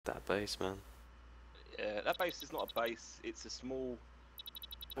That base, man. Yeah, that base is not a base. It's a small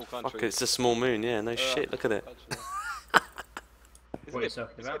country. Fuck, it's a small moon. Yeah, no shit. Look at it. It's a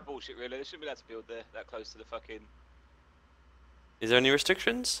bit bullshit, really. They shouldn't be allowed to build there, that close to the fucking. Is there any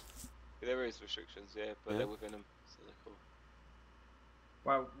restrictions? Yeah, there is restrictions, yeah, but they're within them, so they're cool.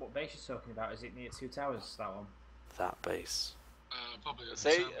 Well, what base you're talking about? Is it near Two Towers? That one? That base. Probably.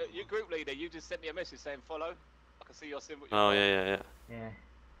 See, you group leader, you just sent me a message saying follow. I can see your symbol. Oh yeah. Yeah.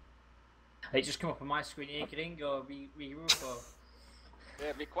 It just come up on my screen here, Gringo. Regroup or.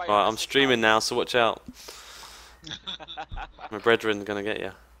 Yeah, be quiet. Right, I'm streaming now, so watch out. My brethren's gonna get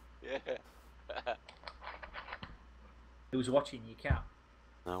you. Yeah. Who's watching you, cat?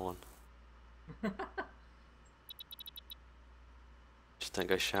 No one. Just don't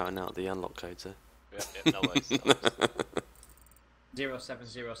go shouting out the unlock codes there. Yeah, no worries.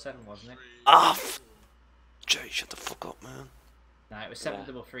 0707, wasn't it? Ah! Jay, shut the fuck up, man. No, it was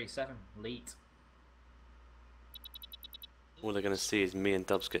 7337. Leet. All they're gonna see is me and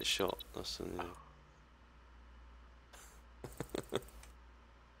Dubs get shot. That's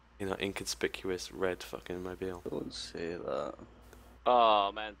you know, inconspicuous red fucking mobile. Don't say that.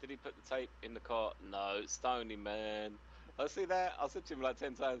 Oh man, did he put the tape in the car? No, it's Stony, man. I see that. I said to him like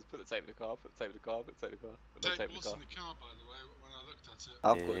 10 times, put the tape in the car, put the tape in the car, put the tape in the car. Put the tape in the car. In the car, by the way, when I looked at it.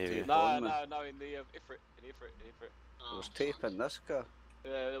 I've got tape on me. No, in the Ifrit. There was tape in this car.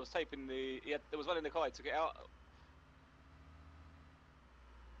 There was tape in the. There was one in the car. He took it out.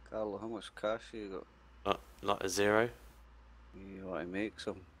 Carlo, how much cash you got? Like a 0. You want to make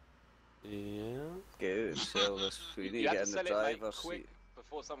some? Yeah. Get out and sell this. We need to get in the driver's seat.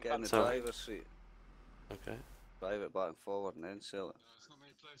 Get in the driver's seat. Okay. Drive it back and forward and then sell it. It's not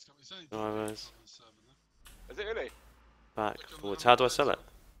many players coming. It's only Drivers. Is it really? Back, forwards. How do I sell it?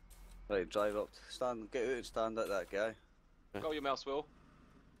 Right, drive up. Stand. Get out and stand at that guy. Okay. Go your mouse wheel.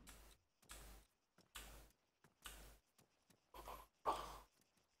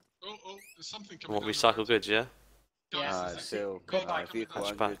 Oh, there's something coming. What, recycle goods, yeah? Yeah, sell. Vehicle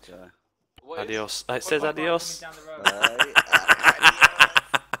and goods, yeah. Adios. It says adios.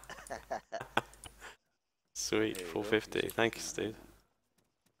 Sweet, 450. Thank you, Steve.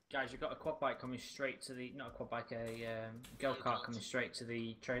 Guys, you've got a quad bike coming straight to the. Not a quad bike, a go-kart coming straight to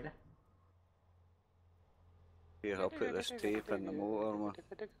the trader. Here, I'll put this tape in the motor, man.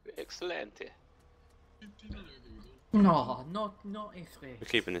 Excellent. No, not Ifrit. We're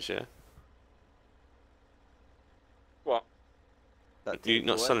keeping this, yeah? What? You're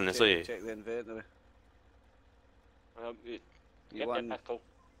not selling this, are you? Check the inventory. You want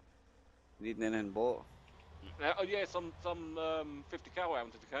need anything bought? Oh yeah, some 50 cow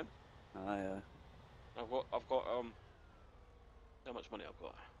hounds if you can. Yeah. I've got how much money I've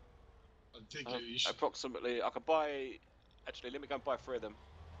got? Approximately. I could buy. Actually, let me go and buy 3 of them.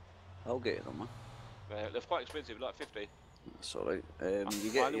 I'll get them, man. They're quite expensive, like 50. That's alright.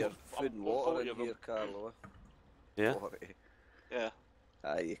 You get your food and water in here, Carlo. Yeah. Yeah.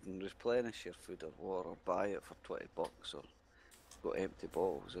 You can replenish your food or water, or buy it for $20, or got empty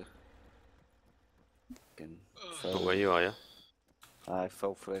bottles. Can Not where you are, yeah?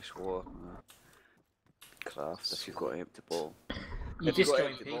 Fill fresh water. Craft if you've got an empty bottle. You just got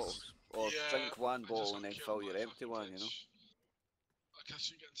empty bottles. Or drink one bottle and then fill your empty one, you know.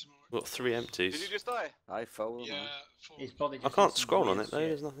 We've got 3 empties. Did you just die? I fill them. Yeah. I can't scroll on it though,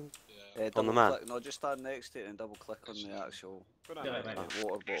 there's nothing. On the man. No, just stand next to it and double click on the actual Yeah,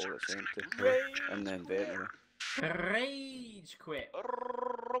 water bottle that's empty. And then inventory. Rage quit. Arriba,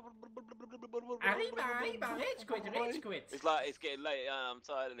 rage quit. It's like it's getting late. I'm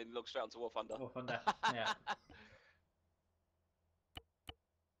tired, and then looks straight onto War Thunder. War Thunder. Yeah.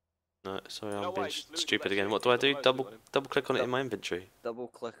 No, sorry, I'm being stupid again. What do I do? Double click on it in my inventory. Double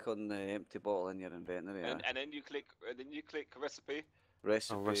click on the empty bottle in your inventory. And then you click. Recipe.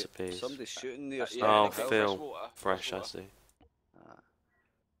 Recipe. Oh, recipes. Somebody's shooting there. Oh, Phil. Fresh, I see.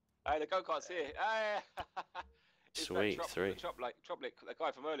 Hey, the go-kart's here. Hey. Sweet, 3. Troblick, the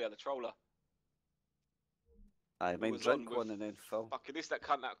guy from earlier, the troller. I mean, drink one and then fill. Fucking this, that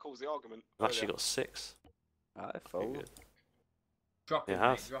cunt that caused the argument. I've actually got 6. I fill. Drop him,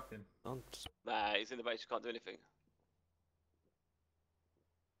 mate, drop him. Nah, he's in the base, you can't do anything.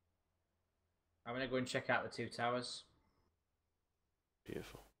 I'm gonna go and check out the 2 towers.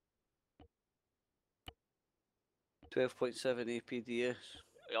 Beautiful. 12.7 APDS.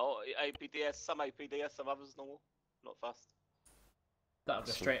 Oh, APDS, some APDS, some others normal. Not fast. That'll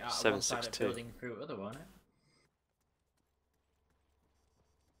go straight out of one side of the building through the other, won't it?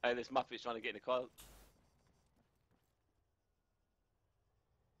 Hey, this Muppet's trying to get in the car.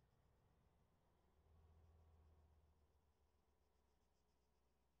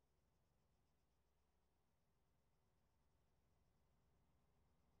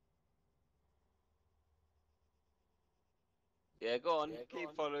 Yeah, go on.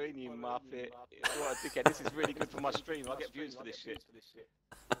 Keep following you, Muppet. What a dickhead. This is really good for my stream. I'll get views for this shit.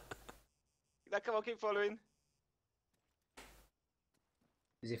 Now, come on, keep following.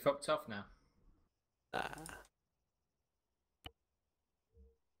 Is he fucked off now? Nah.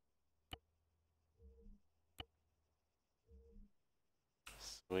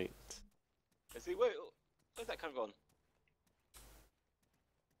 Sweet. Is he? Where's that cunt gone?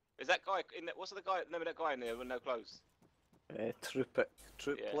 Is that guy in there? What's the guy? Name of that guy in there with no clothes? Triplet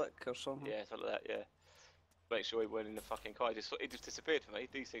or something. Yeah, something like that. Yeah. Make sure he went in the fucking car. He just disappeared for me.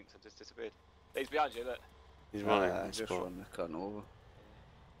 These things have just disappeared. He's behind you. Look. He's running. Just run the cunt over.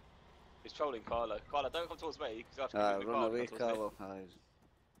 He's trolling Carlo. Carlo, don't come towards me because I have to get in the Run car. away, Come towards me. Carlo.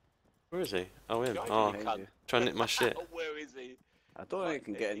 Where is he? Oh, him. Behind Oh, you, cunt. trying to nick my shit. Where is he? I don't think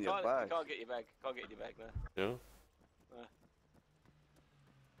he can get in your bag. Can't get your bag. Can't get in your bag now. Yeah. No.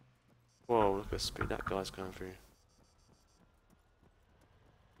 Whoa, look at the speed that guy's going through.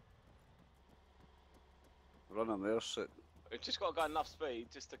 Run a mercy. We've just got to go enough speed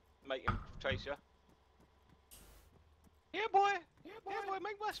just to make him chase you. Yeah, boy. Yeah, boy.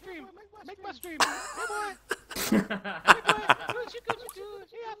 Make my stream. Make my stream. Yeah, boy. Yeah, boy. Do what you do.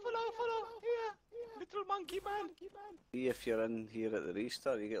 Yeah, follow. Yeah. Little monkey man. See if you're in here at the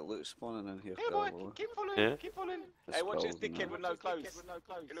restart, you get loot spawning in here. Yeah, boy. Carlo. Keep following. Yeah. Keep following. It's Hey, watch this frozen dickhead now. with no clothes.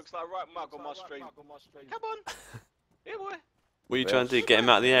 He looks like a right mug on my stream. Come on. Yeah, boy. What are you trying to do? Get him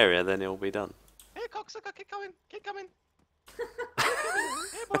out of the area, then it'll be done. Here, cocksucker. Keep coming. Keep coming.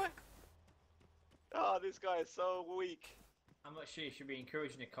 Here, boy. Oh, this guy is so weak. I'm not sure you should be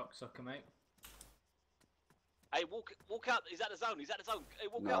encouraging a cocksucker, mate. Hey, walk out. He's at the zone. Hey,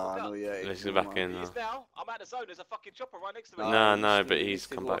 walk Nah, out, walk out. no, yeah. Let's he's go no back more. in He now. is now. I'm out of the zone. There's a fucking chopper right next to me. No, he no, needs but to- he he's needs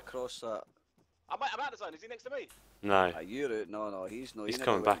to come go back. across that. I'm out of the zone. Is he next to me? No. You're out. No, he's not. He's He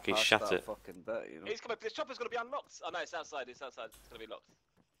coming never went back, he's past shut that it. fucking bit, you know. He's coming. This chopper's gonna be unlocked. Oh no, it's outside. It's outside. It's gonna be locked.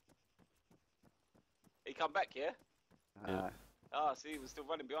 He come back, yeah? Yeah. Ah, see, he was still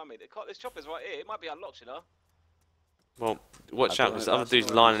running behind me. This chopper's right here. It might be unlocked, you know. Well, watch I out, don't because know, the other that's dude's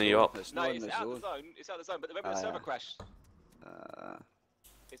not in lining the you zone. up. It's No, not in it's the out zone. of the zone. It's out of the zone. But remember, the server crashed.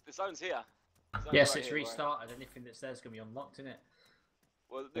 It's the zone's here. The zone's Yes, right it's here, right? restarted. Anything that's there's gonna be unlocked, isn't it?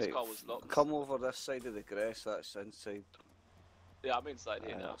 Well, this Right, car was locked. Come over this side of the grass, that's inside. Yeah, I'm inside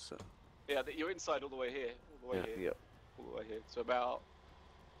here now. That's it. Yeah, you're inside all the way here. All the way Yeah. here. Yep. All the way here. So about.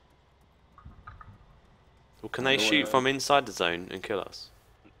 Well, can they shoot from inside the zone and kill us?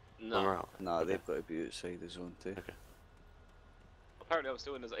 When we're No. out? Nah, Okay. they've got to be outside the zone too. Okay. Apparently, I'm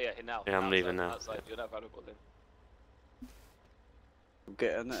still in the zone. Yeah, here now. Yeah, I'm Outside, leaving now. Outside. You're not valuable then.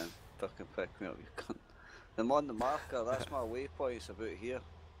 Get in it and fucking pick me up, you cunt. I'm on the marker, that's my waypoint, it's about here.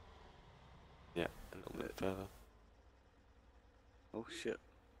 Yeah, a little bit further. Oh shit.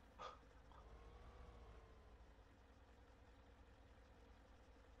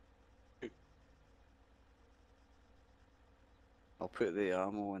 I'll put the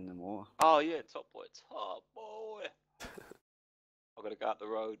ammo in the motor. Oh yeah, top boy. I'm gonna go up the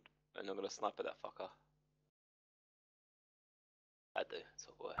road and I'm gonna snipe at that fucker. I do,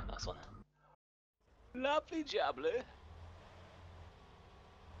 top boy. Nice one. Lovely jabbly.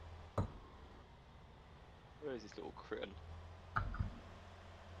 Where is this little critter?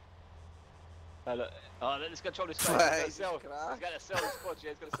 Oh look, let's control this guy. Right, He's gonna sell. he's crashed. He's gonna sell his quad. Yeah,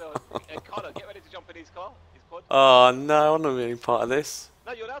 he's gonna sell. Connor, get ready to jump in his car. His quad. Oh no, I want to be part of this.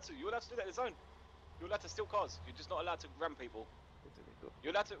 No, you're allowed to. You're allowed to do that in the zone. You're allowed to steal cars. You're just not allowed to ram people. Where did he go?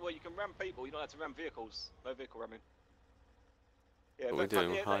 You're allowed to. Well, you can ram people. You're not allowed to ram vehicles. No vehicle ramming. Yeah, What are we but-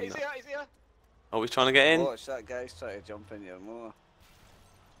 doing? yeah, Hiding he's that. here. He's here. Oh, we're trying to get in? Watch that guy's trying to jump in your motor.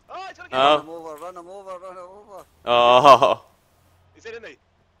 Oh, he's gonna get Oh. Run him over, run him over, run him over. Oh, He's in, isn't he?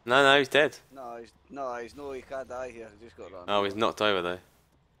 no, he's dead. He's no, he can't die here, he just got run. Oh, he's knocked over though.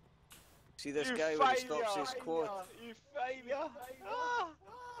 See this You guy when he stops his quad? You failure! Ah!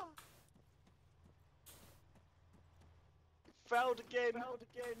 Failed again.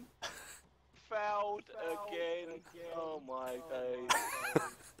 Failed again. Oh my days.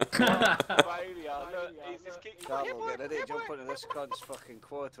 Failure. Look, he's just keep. Carlo, get ready to jump into this cunt's fucking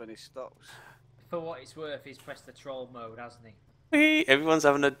quad when he stops. For what it's worth, he's pressed the troll mode, hasn't he? Whee! Everyone's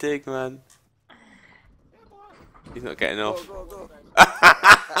having a dig, man. He's not getting Go, off. go, go.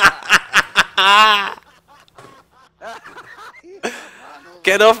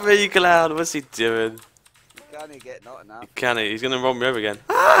 Get off me, you clown! What's he doing? You can't get nothing He after. can't. He's gonna run me over again.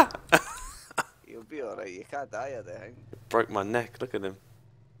 You'll be alright, you can't die of the thing. Broke my neck. Look at him.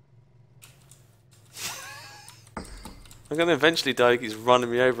 I'm gonna eventually die. He's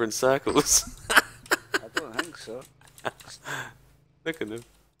running me over in circles. I don't think so. Look at him.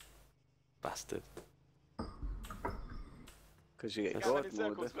 Bastard. Because you get Go God around in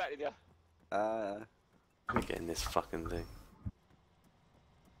circles, mode. flattening you. We're getting this fucking thing.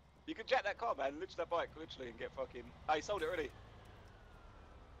 You can jack that car, man. Literally that bike, literally, and get fucking. Oh, he sold it already.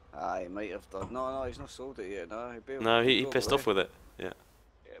 He might have done. No, he's not sold it yet. No, No, he pissed off with it. Yeah.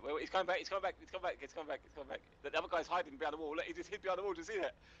 Yeah, well, he's coming back. He's coming back. He's coming back. He's coming back. He's coming back. The other guy's hiding behind the wall. Look, he just hid behind the wall. Did you see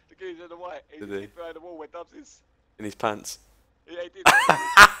that? The goose in the white. He just hid behind the wall where Dubs is. In his pants. Yeah, he did.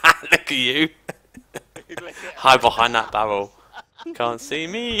 Look at you. Hide behind that barrel. Can't see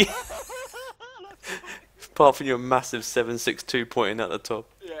me. Apart from your massive 7.62 pointing at the top.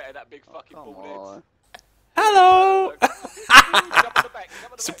 Yeah, and that big fucking Come bald on. head. Hello! Jump on the back. Jump on the back.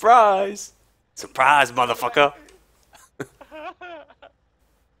 Surprise! Surprise, motherfucker!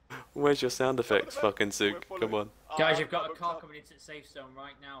 Where's your sound effects, fucking Sook? Come on. Guys, you've got a car coming into the safe zone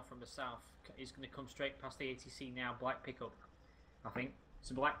right now from the south. He's going to come straight past the ATC now. Black pickup, I think. It's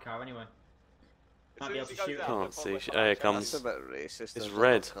a black car anyway. Might be able to shoot it. Can't see. Oh, here comes. That's a bit racist. It's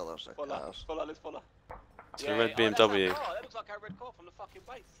red. Colours of Follow, cars. follow, let's follow. It's a red Oh, BMW. that's that car. That looks like a red car from the fucking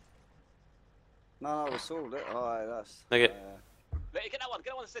base. No, we sold it. Oh, aye, that's. Look it. Let, get that one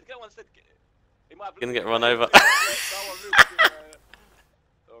instead, get that one instead. He might have Gonna get run over.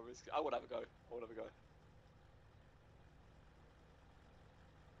 I would have a go. I would have a go.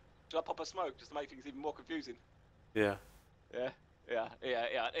 Should I pop a smoke just to make things even more confusing? Yeah. Yeah.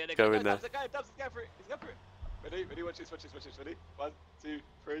 Go in there. Dubs, Dubs, go for it. He's going for it. Ready, watch this. Ready? 1, 2,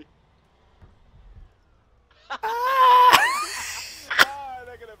 3.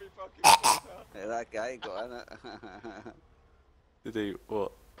 They're gonna be fucking. Yeah, that guy got in it. Did he?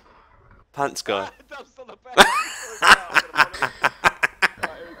 What? Pants guy. Dubs on the back. Right,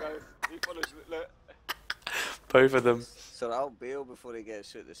 here he goes. He follows. Look. Both of them. So I'll bail before he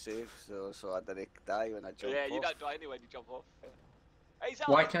gets out the safe, so I didn't die when I jump Yeah, off. you don't die anyway when you jump off. Hey, he's out.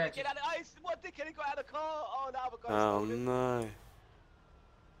 Why can't I Get out of the ice. What dickhead? He got out of the car. Oh, the other guy's Oh stolen. no.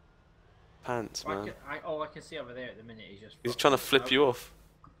 Pants, man. All I can see over there at the minute is just. He's trying to flip you off.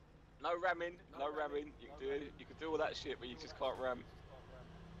 No ramming. You can do all that shit, but you just can't ram.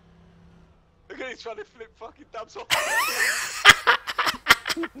 Look at him trying to flip fucking Dubs off.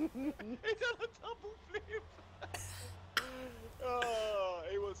 He's on a double flip. Oh,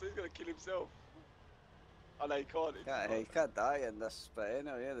 he's gonna kill himself. Oh no, he can't. He can't die in this bit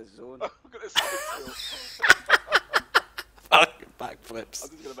anyway, the zone. I'm gonna say Fucking backflips. I'm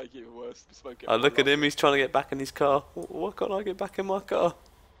just gonna make it even worse. Smoke it. Oh, look at him. He's trying to get back in his car. Why can't I get back in my car?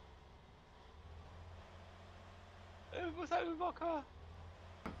 What's that with my car?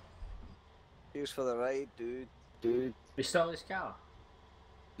 Here's for the ride, dude. We stole this car.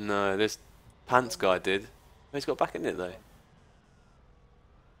 No, this pants guy did. He's got back in it though.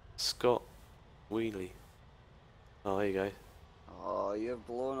 Scott Wheelie. Oh, there you go. Oh, you've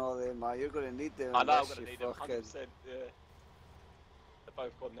blown all them, man. You're gonna need them. I know I'm unless gonna you need them. 100%. fucking- Yeah. They're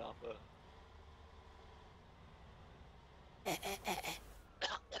both gone now, but.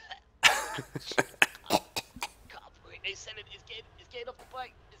 He's getting off the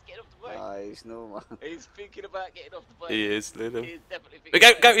bike. He's getting off the bike. Ah, he's no man. He's thinking about getting off the bike. He is, look at him. He's definitely thinking. Go,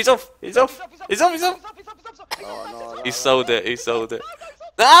 about go, it. he's off! He's off! He's off! He's off! Oh no. He sold it, he sold it.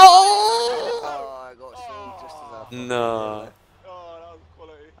 No! Oh, I got sold just as I fucking No. did it. Oh, that was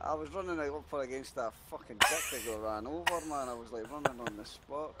quality. I was running up against that fucking dick that got ran over, man. I was like running on the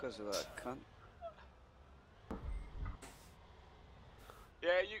spot because of that cunt.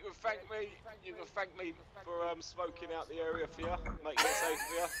 Yeah, you can thank me. You can thank me for smoking out the area for you, making it safe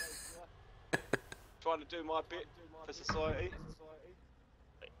for you. Trying to do my bit for society.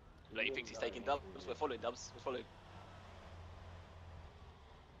 Look, he thinks he's taking Dubs. We're following Dubs. We're following.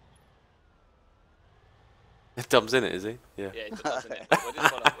 Dub's in it, is he? Yeah. Yeah, he's got Dubs in it. We're just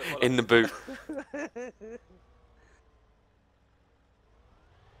following. We're following. In the boot.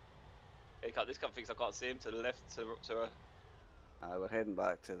 This cunt thinks I can't see him to the left, to We're heading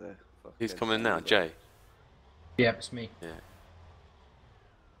back to the fucking... He's coming now, Jay. Yeah, it's me. Yeah.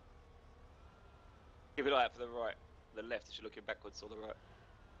 Keep an eye out for the right. The left if you're looking backwards, or the right.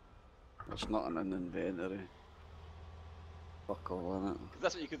 There's nothing in the inventory. Fuck all in it. Because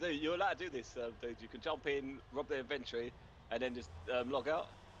that's what you can do. You're allowed to do this, dude. You can jump in, rob the inventory, and then just log out.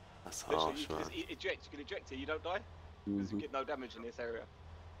 That's Literally, harsh, you can man. just eject. You can eject it. You don't die because you get no damage in this area.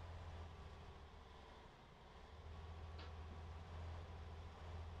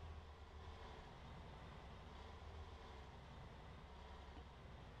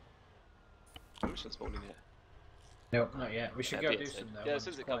 Mission spawning yet? Nope, not yet. We should go do some though. Yeah, as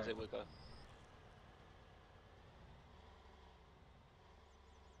soon as it comes in, we'll go.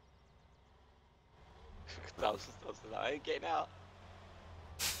 I ain't getting out.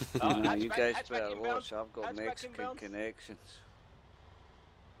 You guys better watch, I've got Mexican connections.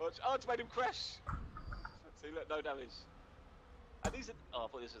 Watch. Oh, it's made him crash. See, look, no damage. And these are. Oh, I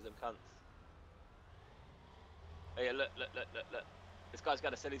thought this was them cunts. Hey, yeah, look. This guy's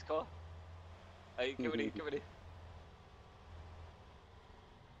gonna sell his car. Hey, get ready, get ready.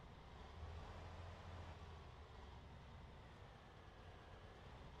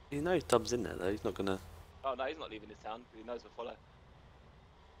 You know Dub's in there though, he's not gonna... Oh no, he's not leaving this town, because he knows we'll follow.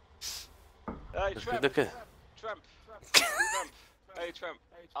 Hey, Tramp! Look at... Tramp! Hey, Tramp.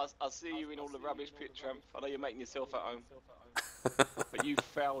 I'll see you in all the rubbish pit, Tramp. I know you're making yourself at home. But you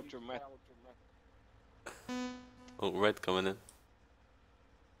failed dramatic. Oh, red coming in.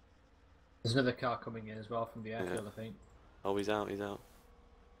 There's another car coming in as well from the airfield, I think. Oh, he's out, he's out.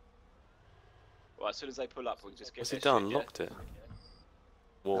 Well, as soon as they pull up, we'll just get What's their he done? shit, Locked it?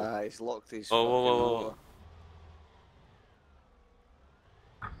 Whoa. He's locked his Oh, whoa, fucking whoa, whoa. door.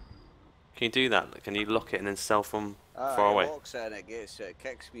 Can you do that? Can you lock it and then sell from Ah, far he away? locks it and it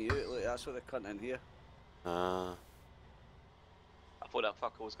kicks me out. Look, that's what they're cutting in here. Ah. I thought that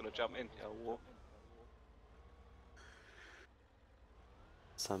fucker was going to jump in. Yeah, war.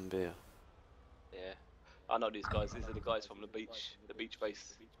 Some beer. Yeah. I know these guys. These are the guys from the beach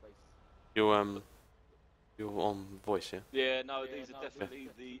base. You're on voice, yeah? Yeah, no, these are definitely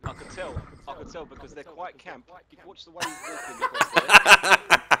the. I can tell because they're quite camp. You can watch the way he's walking across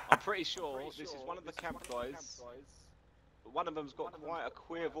there. I'm pretty sure this is one of the camp guys. But one of them's got quite a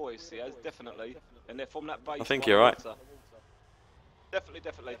queer voice. He has definitely, and they're from that base. I think you're right.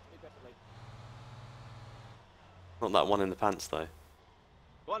 Definitely. Not that one in the pants though.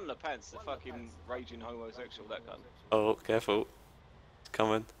 One in the pants, the fucking raging homosexual, that cunt. Oh, careful. It's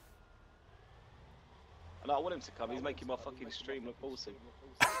coming. And I want him to come. He's making my fucking stream look awesome.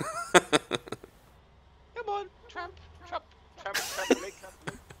 Come on, tramp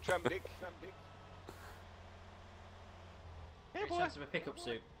dick. Yeah, boy. Chance of a pickup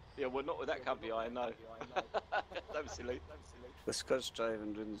suit. Yeah, well, not with that company, I know. That was silly. The scud's driving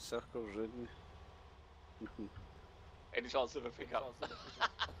round in circles round me. Any chance of a pickup?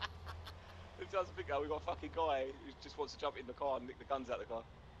 Any chance of a pickup? We got a fucking guy who just wants to jump in the car and nick the guns out of the car.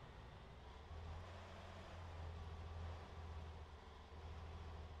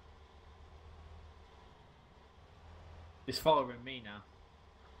 He's following me now.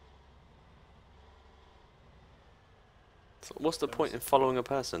 So what's the point in following a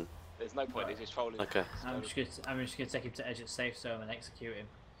person? There's no point, he's just trolling. Okay. I'm just gonna take him to edge at safe zone and execute him.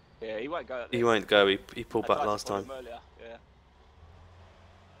 Yeah, he won't go. He won't go, he pulled I back tried to last follow time. him earlier, yeah.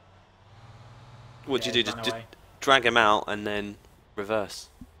 What'd you do? he Just ran away. drag him out and then reverse?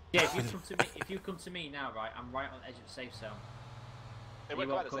 Yeah, if you come to me now, right, I'm right on edge of safe zone. He He went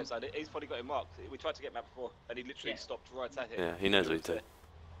won't right at the same side. He's probably got him marked. We tried to get him out before, and he literally stopped right at it. Yeah, he knows what he's doing.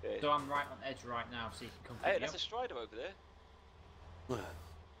 Yeah. So I'm right on edge right now, so you can come Hey, pick me that's up. a Strider over there. Well,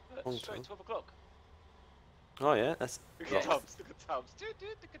 Look, Long straight time. 12 o'clock. oh yeah, that's... Look at Tubbs, look at Tubbs. The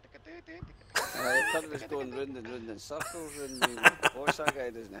cunt was going round and round in circles round me. Watch that guy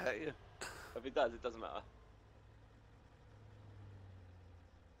doesn't hit you. If he does, it doesn't matter.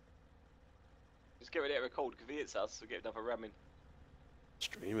 Just get ready to record, because if he hits us, we'll get another ramming.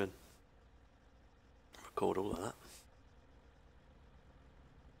 Streaming. Record all of that.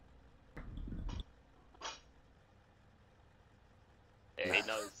 Yeah,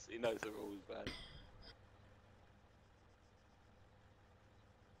 he knows the rules, man.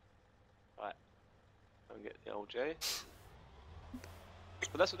 Right, go and get the old J.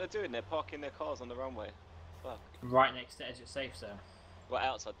 But that's what they're doing, they're parking their cars on the runway. Fuck. Right next to edge at safe zone. Right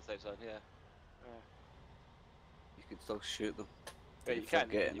outside the safe zone, yeah. You can still shoot them. Yeah, you If can.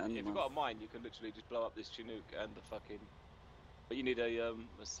 they're getting in, If you've man. got a mine, you can literally just blow up this Chinook and the fucking. But you need a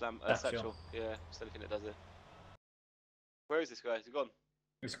satchel. Satchel. Yeah, it's anything that does it. Where is this guy? Is he gone?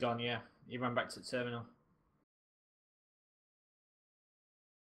 It's gone, yeah. He ran back to the terminal.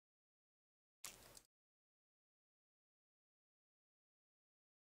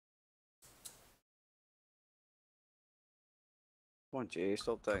 Come on, Jay,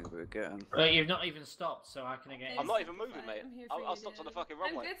 stop thinking about getting. You've not even stopped, so how can I get in? I'm not even moving, mate. I'm here for I you, stopped on the Dan. fucking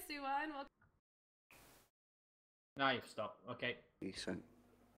runway. I'm good, Suwan. Well, Now you've stopped. Okay. Decent.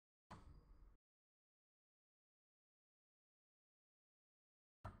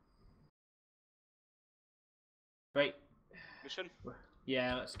 Great. Mission?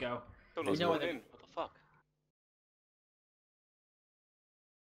 Yeah, let's go. Still You not know what spawned they- in. What the fuck?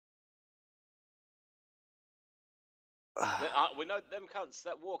 We know them cunts,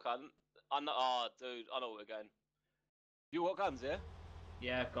 that war cunt. I know, oh, dude, I know where we're going. You got guns, yeah?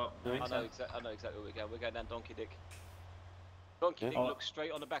 Yeah, I've got. I know exactly where we're going. We're going down Donkey Dick. Donkey Dick Oh. looks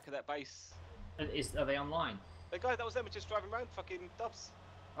straight on the back of that base. Are they online? The guy that was there was just driving around, fucking Dubs.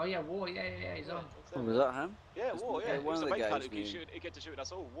 Oh yeah, War. Yeah. He's on. Oh, was that him? Yeah, Was War. the Yeah, guy- he one was of the the main guys cunt named- he get to shooting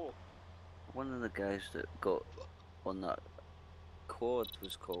us all. War. One of the guys that got on that quad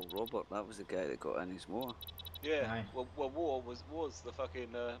was called Robert. That was the guy that got in his motor. Yeah. Aye. Well, War was the fucking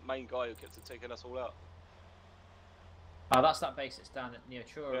main guy who kept taking us all out. Oh, that's that base that's down at near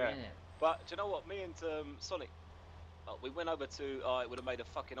Truro, Yeah. isn't it? But do you know what? Me and Sonic, we went over to. It would have made a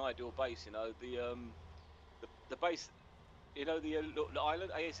fucking ideal base. You know the base. You know the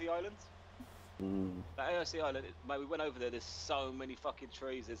island, ASC Island. Mm. That ASC Island. Mate, we went over there. There's so many fucking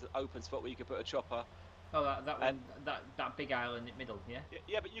trees. There's an open spot where you could put a chopper. Oh, that one, And- that big island in the middle, yeah.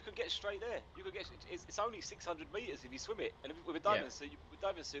 Yeah, but you can get straight there. You could get. It's only 600 meters if you swim it. And with a diving suit,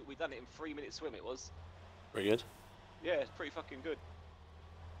 we done it in 3 minutes swim. It was. Very good. Yeah, it's pretty fucking good.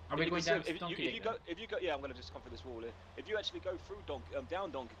 Are we If going you down swim- to Donkey Dick? if you go, yeah, I'm gonna just come through this wall here. If you actually go through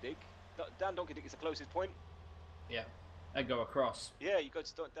down Donkey Dick, down Donkey Dick is the closest point. Yeah. And go across. Yeah, you go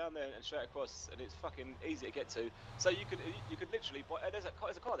down there and straight across, and it's fucking easy to get to. So you could literally buy. There's a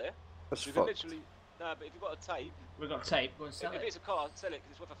car there. That's You can fucked. literally. No, but if you've got a tape, We've got tape. Go and sell if it. it's a car, sell it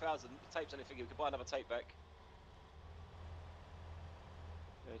because it's worth 1,000. The tape's anything. You can buy another tape back.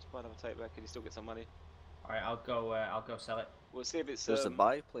 Yeah, just buy another tape back, and you still get some money. All right, I'll go sell it. We'll see if it's. There's a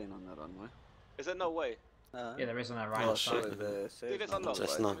biplane on the runway. Is there no way? Yeah, there is on our right Oh, hand sorry, side. the See if it's unlocked.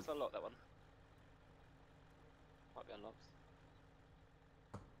 It's See not. if it's unlocked, that one. Might be unlocked.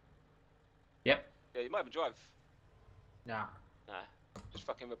 Yep. Yeah, you might have a drive. Nah. Nah, just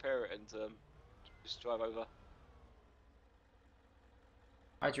fucking repair it and just drive over.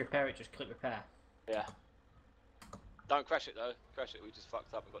 How'd you repair it? Just click repair. Yeah. Don't crash it though. Crash it, we just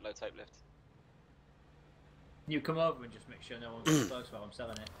fucked up. We've got no tape left. You come over and just make sure no one gets close while I'm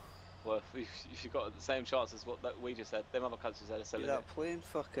selling it. Well, if you've got the same chance as what we just had, them other countries had a See selling that it. plane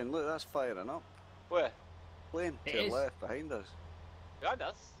fucking look, that's firing up. Where? Plane It to the is. left behind us. Behind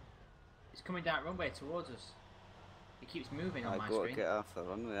us? It's coming down runway towards us. It keeps moving on I my got to screen. get off the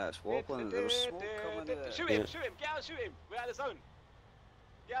runway, that's wobbling. There was smoke coming out. Shoot him! Shoot him! Get out and shoot him! We're out of the zone!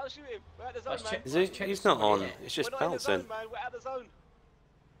 Get out and shoot him! We're out of the Let's zone, man! check- Is let's he? check He's the not story, on. innit? It's just We're not in the bouncing. zone, man! We're out of the zone!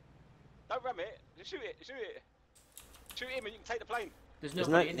 Don't ram it! Just shoot it! Shoot it! Shoot him and you can take the plane! There's There's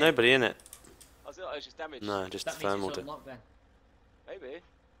nobody in it. nobody in it. I was like, it's just damaged. No, just That means thermal. it's unlocked then. Maybe.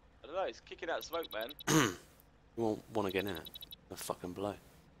 I don't know, it's kicking out smoke, man. You won't want to get in it. They'll fucking blow.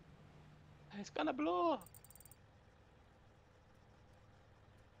 It's gonna blow!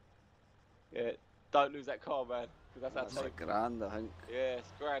 Yeah, don't lose that car, man. Because that's That's our a tape. grand, I think. Yeah,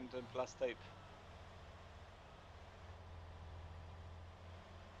 it's grand and plus tape.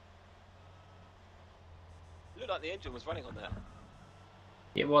 Looked like the engine was running on that.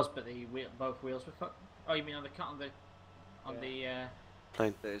 It was, but the both wheels were fucked. Oh, you mean on the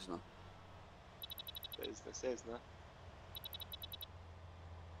Plane. There's no. There's no.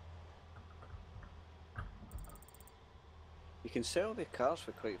 You can sell the cars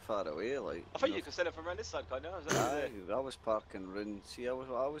for quite far away, like. I think you can sell it from around this side, can't you? Is that Aye, there? I was parking round. See, what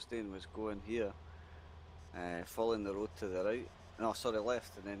I was doing was going here, following the road to the right. No, sorry,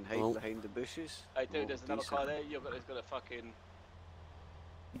 left, and then hide Oh. behind the bushes. Hey, dude, Oh, there's another decent. car there. There's got a fucking.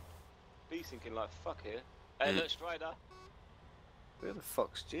 Be sinking like fuck here. Hey, Mm. look, Strider. Where the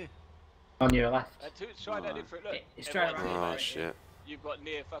fuck's Jay? on your left. Two Strider Oh. in for it. Look. It's Everyone Strider near, right Oh mate. shit. You've got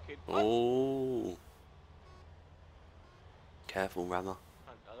near fucking. Oh. Careful, rammer.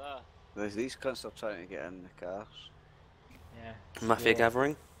 I don't know. There's these cunts are trying to get in the cars. Yeah. Mafia Yeah.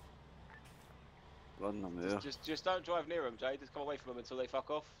 gathering. Run them there. Just don't drive near them, Jay. Just come away from them until they fuck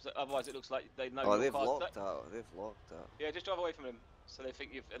off. So otherwise, it looks like they know. Oh, your they've car's- locked that. They've locked that. Yeah, just drive away from them, so they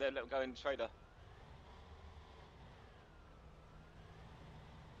think you've. They let them go in trader.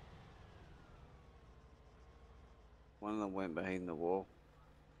 One of them went behind the wall.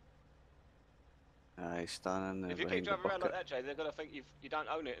 He's standing there If you behind keep the driving around like bucket. that, Jay, they're gonna think you don't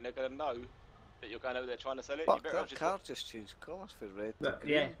own it, and they're gonna know that you're going over there trying to sell it. Fuck, You better off that just car just changed colours for red to But,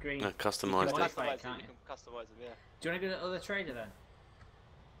 green. yeah, green. No, customised can it. modify customise it, can't You you? can customise them, yeah. Do you want to go to the other trader then?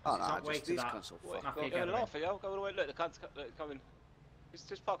 Oh, It's nah, not way just to these that. cunts will What? fuck Mafia off. They're gathering. laughing, yo. Go all the way. Look, the cunts coming.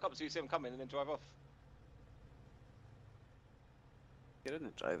 Just park up so you see them coming, and then drive off. You're in the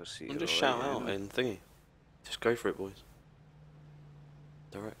driver's seat. And you're just alright, shout out anyway. and thingy. Just go for it, boys.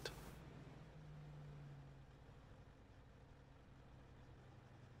 Direct.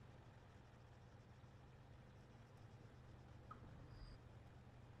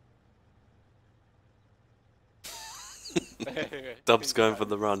 Dub's going for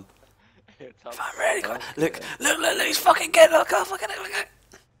the run. Dubs. I'm ready. Okay. Look, he's fucking getting up. Fucking look.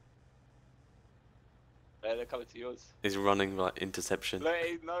 Yeah, they're coming to yours. He's running like interception. Look,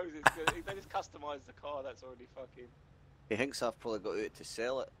 he knows it's good. They just customised the car. That's already fucking. He thinks I've probably got out to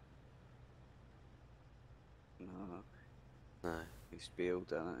sell it. No, No. he's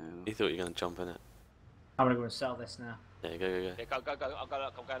bailed in it. He thought you were going to jump in it. I'm gonna go and sell this now. Yeah, go. Yeah, go. I'm going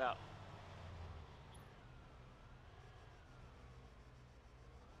out. I'm going out.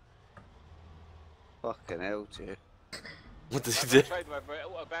 Fucking hell, Jay. What does he I'm do? trade over it.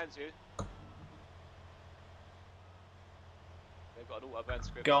 Auto bans you. They've got an auto ban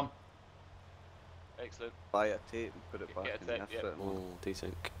script. Gone. Excellent. Buy a tape and put it back Get a in the tape, effort. yeah. Oh,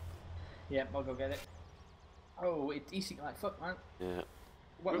 desync. Yeah, I'll go get it. Oh, it's desync like fuck, man. Yeah.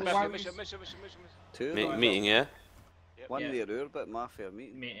 Why Mission. Two Me of them. meeting, yeah? Yep. One Yeah. near Urbit, Mafia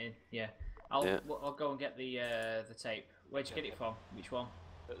meeting. meeting? Yeah. I'll Yeah. I'll go and get the tape. Where'd you get it from? Which one?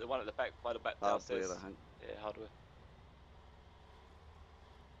 The one at the back, by the back Hardware, downstairs. I think. Yeah, hardware.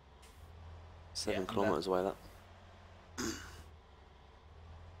 7 Yeah, kilometres away, that.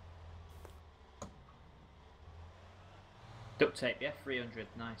 Duct tape, yeah, 300.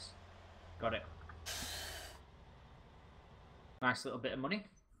 Nice. Got it. Nice little bit of money.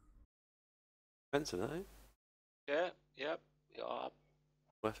 Expensive, that, eh? Yeah.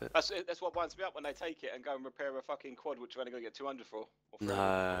 Worth it. That's what winds me up when they take it and go and repair a fucking quad, which you're only going to get 200 for. Or 300.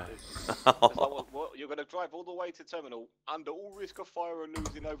 No. It's like, what? You're going to drive all the way to terminal under all risk of fire and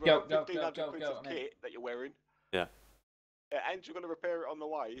losing over Go, 1,500 quid go, of mate. kit that you're wearing. Yeah. And you're going to repair it on the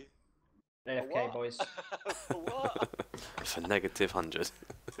way. AFK, what? boys. For what? For negative 100.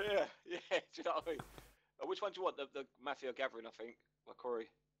 Yeah. Do you know what I mean? Which one do you want? The Mafia Gathering, I think. By Corey.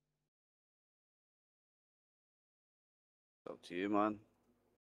 Up to you, man.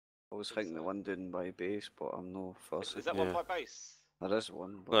 I was thinking the one down by base, but I'm no fussy. Is that one Yeah. by base? There is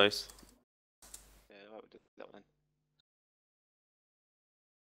one, but Close. Yeah, I would do that one.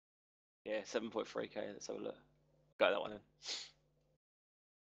 Yeah, 7.3k. Let's have a look. Go that one in.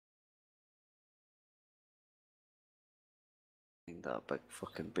 ain't that big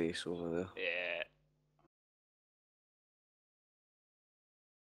fucking base over there. Yeah.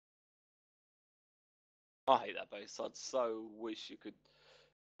 I hate that base. I'd so wish you could,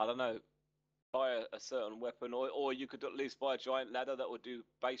 I don't know, buy a certain weapon, or you could at least buy a giant ladder that would do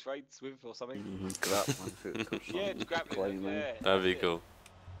base raids with or something. Grab one foot or something. Yeah, just grab it. Climbing. Yeah, That'd be that's it. cool.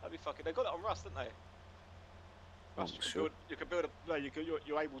 That'd be fucking. They got it on Rust, didn't they? Rust, I'm sure. you can build a. No,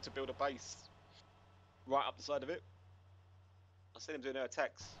 you're able to build a base right up the side of it. I've seen them doing their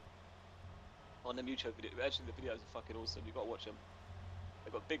attacks on them YouTube videos. Actually, the videos are fucking awesome. You got to watch them.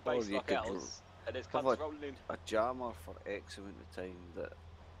 They've got big Or base you like could ours, and there's have cunts rolling in. A jammer for X amount of time that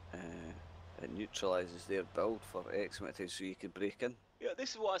it neutralises their build for X amount of time so you can break in. Yeah,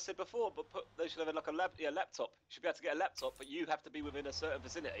 this is what I said before, but they should have like a laptop. You should be able to get a laptop, but you have to be within a certain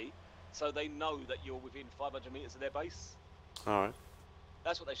vicinity, so they know that you're within 500 meters of their base. Alright.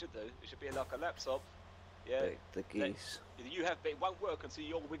 That's what they should do. It should be like a laptop. Yeah. Like the geese. You have, but it won't work until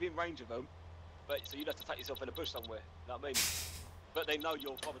you're within range of them. But so you'd have to take yourself in a bush somewhere. You know what I mean? But they know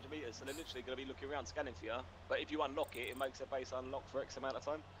you're 500 meters, so they're literally going to be looking around scanning for you. But if you unlock it, it makes their base unlock for X amount of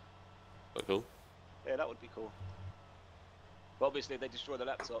time. Quite cool. Yeah, that would be cool. But obviously, if they destroy the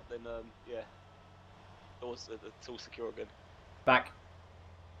laptop, then yeah, it's all secure again. Back.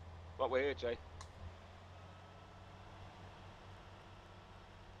 Right, we're here, Jay.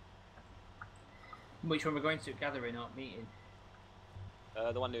 Which one we're going to? Gathering or meeting?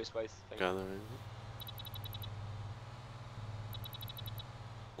 The one nearest base. I think. Gathering.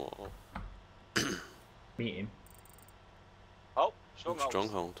 Whoa. Meeting. Oh, stronghold.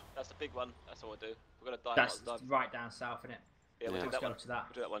 Stronghold. That's the big one. That's what we'll do. We're gonna die. That's lots of time. right down south, innit? Yeah, we'll Yeah. do Let's that go one. to that.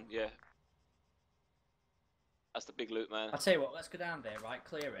 We'll do that one. Yeah. That's the big loot, man. I'll tell you what, let's go down there, right?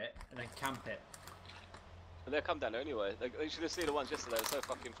 Clear it, and then camp it. And they'll come down there anyway. They should have seen the ones yesterday. It was so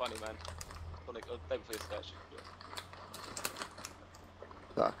fucking funny, man. Day before yesterday.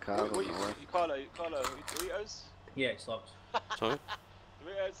 That a car on the way. Carlo, Doritos? Yeah, it's locked. Sorry?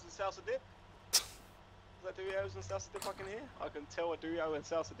 Doritos and salsa dip? Is that Doritos and salsa dip I can hear? I can tell a Dorito and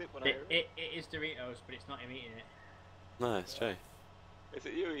salsa dip when I hear it. It is Doritos, but it's not him eating it. Nice, Jay. Is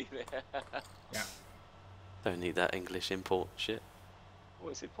it you eating it? Yeah. Don't need that English import shit. Well,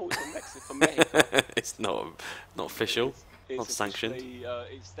 it's imported from Mexico, from Mexico. It's not official. It's Not sanctioned.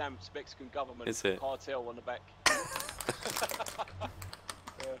 It stamps Mexican government Is it? cartel on the back.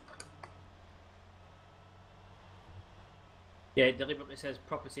 Yeah, it deliberately says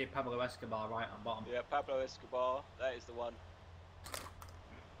property of Pablo Escobar right on bottom. Yeah, Pablo Escobar, that is the one.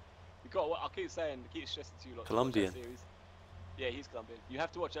 You got what I keep saying, I keep stressing to you lot. to watch that Colombian. series. Yeah, he's Colombian. You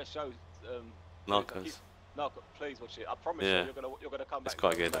have to watch that show. Narcos. Narcos, please watch it. I promise Yeah. you, you're gonna come back. It's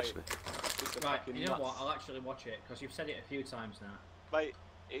quite and good, say, actually. "It's Right, fucking you know nuts." what? I'll actually watch it, because you've said it a few times now. Mate,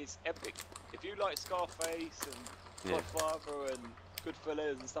 it's epic. If you like Scarface and Yeah. Godfather and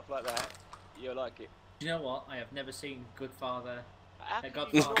Goodfellas and stuff like that, you'll like it. Do you know what? I have never seen Goodfather. How can you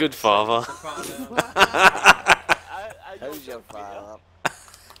Godfather. not Good say father. Godfather. How's your father?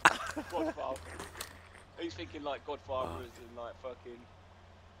 Godfather. He's thinking like Godfather is in like fucking.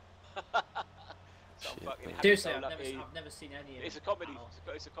 Some Shit, fucking man. Seriously, happy-go-lucky- I've never seen any of It's a it comedy. at all.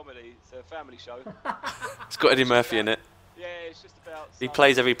 It's a comedy. It's a family show. It's got Eddie Murphy in it. Yeah, it's just about. He some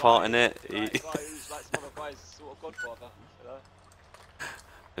plays every part guy- in it. Like, a guy who's like some other guy's sort of godfather. You know?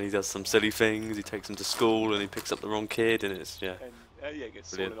 And he does some silly things. He takes him to school and he picks up the wrong kid, and it's yeah. And yeah, he gets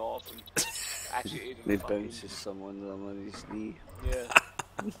Brilliant. sawed off and actually He bounces someone on his knee. Yeah.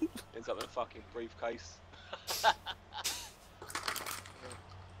 Ends up in a fucking briefcase.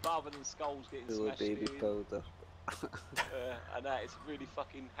 Rather than skulls getting Full of smashed baby in. powder. And that is a really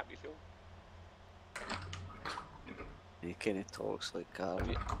fucking happy film. He kinda talks like Carl.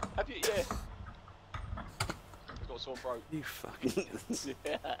 Have you? Yeah. He's got a sore throat. You fucking.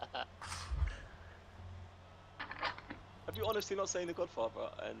 Yeah. Have you honestly not seen The Godfather?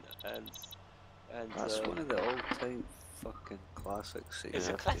 And That's one of the all-time fucking classics that it's you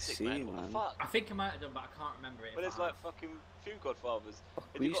a have classic, to see, man. What the fuck? I think I might have done, but I can't remember it. But if there's I like have. fucking few Godfathers. Fuck,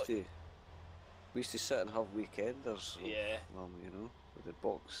 And we you used to sit and have weekenders. with Yeah. Mum, you know, with the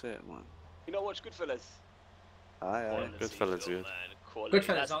box set, man. You know, watch Goodfellas. Aye, aye. Goodfellas good. Quality. Goodfellas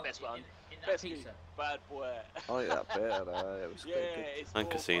That's the on- best one. in that Best pizza. Bad boy. I like that better. Aye, it was Yeah, quite good. it's And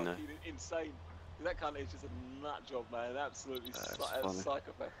more Casino. fucking insane. That cunt is just a nut job, man. Absolutely That's a funny.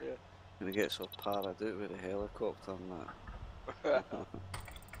 psychopath, yeah. And he gets all parad out with a helicopter and that.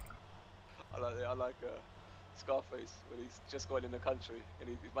 I like Scarface when he's just going in the country and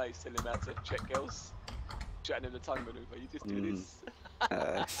his mate's telling him how to check girls, chatting him the tongue maneuver. You just do this.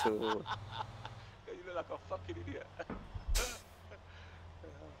 So You look like a fucking idiot.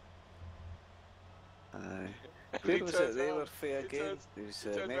 aye. And Where he was turns it they around- were for again? He was turns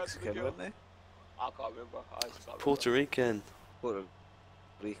around to the Mexican, girl. weren't they? I can't remember. I just can't Puerto Rican. remember. Puerto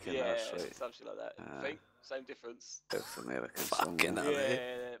Rican, Yeah, that's right. something like that. I think same difference. South American. Fucking somewhere. hell. Yeah, they?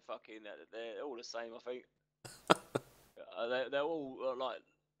 they're fucking. They're all the same, I think. They're all like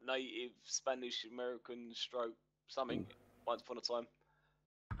native Spanish American stroke something. Once upon a time.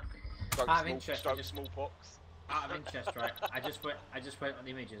 Out of interest, I just- Smallpox. Out of interest, right? I just went on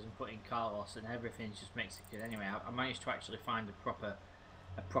images and put in Carlos, and everything's just Mexican. Anyway, I managed to actually find a proper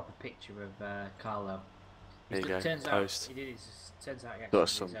picture of Carlo. There you go, Turns post. out he actually Got did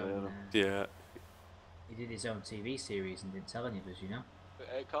his sombrero. own. Yeah. He did his own TV series and didn't tell any of us, you know.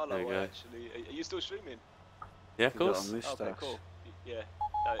 Carlo, There you go. actually, are you still streaming? Yeah, of He got course. a moustache. Okay, cool. Yeah,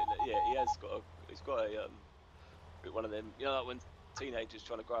 yeah, he has got a. He's got a one of them. You know, like when teenagers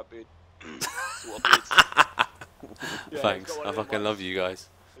trying to grow a beard, sort of beards. Yeah, Thanks. he's got one I of them fucking love ones. you guys.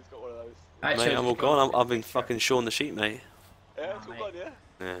 He's got one of those. Mate, I'm all gone. I've been fucking shorn the sheep, mate. Yeah, it's all mate. gone, yeah.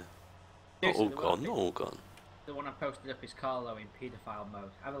 Yeah. Not Seriously, all the gone. one- Not all gone. The one I posted up is Carlo in paedophile mode.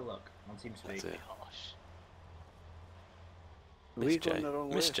 Have a look on TeamSpeak. That's it. Gosh. Are we Miss going J. the wrong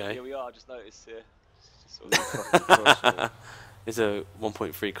Miss way? J. Yeah, we are. I just noticed. Yeah. It's just sort We of, fucking crossed it. It's a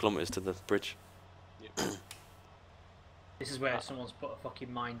 1.3 kilometers to the bridge. This is where someone's put a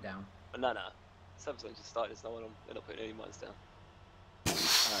fucking mine down. no. Samsung just started. There's no one on. They're not putting any mines down.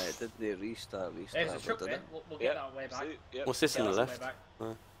 Aye, did they restart, There's a truck did there. it? We'll get that way back. See? Yep. What's this Yeah, on the that's left? way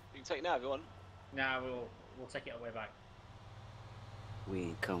back. You can take it now if you want. Nah, we'll take it all the way back. We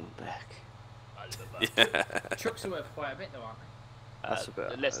ain't coming back. Yeah. Trucks are worth quite a bit though, aren't they? That's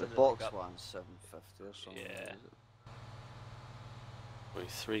about less the than the box pickup. one's 750 or something. Yeah. is it? We're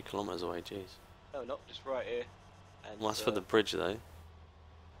 3 kilometers away, jeez. No, not just right here. And, Well, that's for the bridge, though.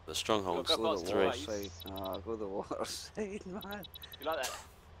 The strongholds. Go Go past the the water waste. side. Nah, go the water side, man. You like that?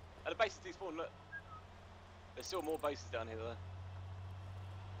 And the bases despawn. Look. There's still more bases down here though.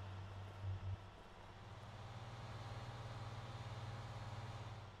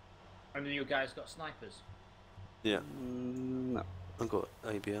 And you guys got snipers. Yeah. No. I've got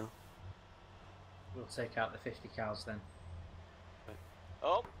ABL. We'll take out the 50 cows then.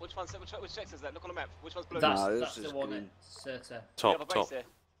 Oh, which text is that? Look on the map. Which one's blue? Nah, That's, this that's is the one green. at Serta. The other Top, base top. there.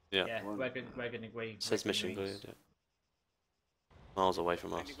 Yeah. Yeah, One. we're gonna agree. Says mission blue, yeah. Miles away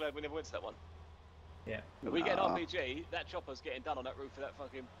from us. You're glad we never went to that one. Yeah. If we get an Nah. RPG, that chopper's getting done on that roof of that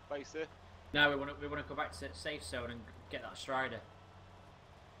fucking base there. Now we want to go back to safe zone and get that Strider.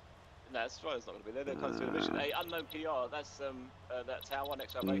 No, that's right. It's not going to be there. They're coming through the mission. Hey, unknown PR. That's that tower one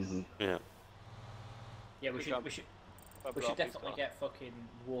extra base. Mhm. Yeah. Yeah, we Good should job. we should Bubble we should off his definitely car. get fucking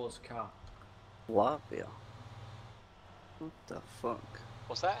War's car. Latvia. What the fuck?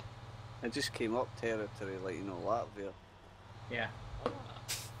 What's that? I just came up territory like, you know, Latvia. Yeah.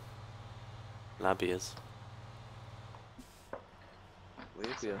 Labias.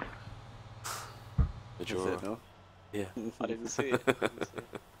 Arabia. The Is drawer. it, no? Yeah. I didn't see it.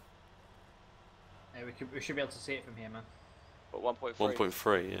 Yeah, we should be able to see it from here, man. But 1.3.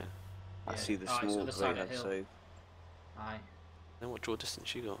 1.3, yeah. I Yeah. see the Oh, it's the other smoke side right of the hill. outside. Aye, Then what draw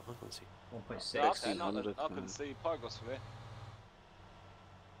distance you got? I can't see. 1.6. Yeah, okay, no, 1600, I can see Pygos from here.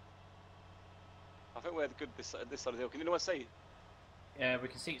 I think we're good this side of the hill. Can anyone see? Yeah, we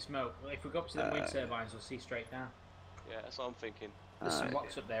can see smoke. Well, if we go up to the wind turbines, we'll see straight down. Yeah, that's what I'm thinking. There's some Aye.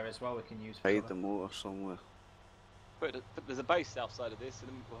 rocks up there as well we can use for Hide cover. the motor somewhere. But there's a base south side of this, and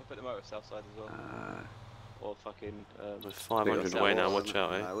then we'll put the motor south side as well. Or fucking. We're 500 away now, watch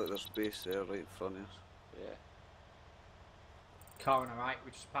out, eh? Look, there's base there right in front of us. Yeah. Car on the right,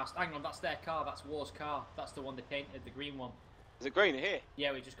 we just passed. Hang on, that's their car. That's War's car. That's the one they painted, the green one. Is it green here?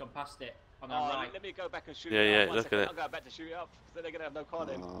 Yeah, we just gone past it on our right. Let me go back and shoot Yeah, it yeah, up. One look at second. it. I'm going back to shoot it up, because then they're going to have no car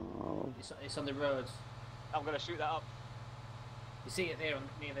then. Oh, It's on the road. I'm going to shoot that up. You see it there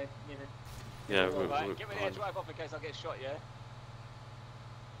near the. Yeah, Right, get me there, drive off in case I get shot, yeah?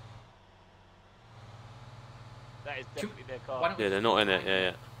 That is definitely their Why car. don't we yeah, they're not in it,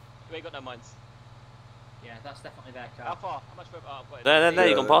 yeah. We ain't got no mines. Yeah, that's definitely their How car. far? How much further? Oh, I've got it. There, you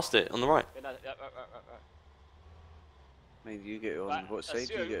Yeah. gone past it, on the right. Yeah, no, yeah, right. mind you get on. Right, What side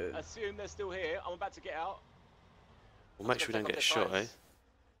do you get on? assume they're still here. I'm about to get out. Well, make sure we don't get shot, eh?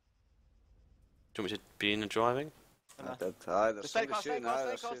 Do you want me to be in the driving? I did. Aye, there's Just stay somebody car, stay shooting. car, Aye, stay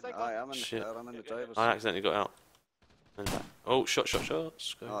they're car, shooting. stay car. Aye, I'm in the Shit. car. I'm in the Yeah, driver's I seat. accidentally got out. And oh, shots. Oh,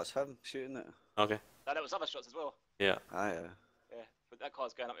 Go. it's him shooting it. Okay. No, there was other shots as well. Yeah. Aye, Yeah, but that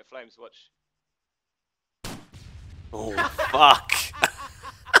car's going up in flames. Watch. Oh, fuck.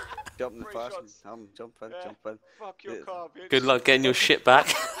 Jump in the Three fast. shots. Jump in, Yeah. jump in. Fuck your Yeah. car, bitch. Good luck getting your shit back.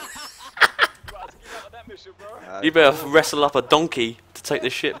 You got to get out of that mission, bro. Aye. You better wrestle up a donkey to take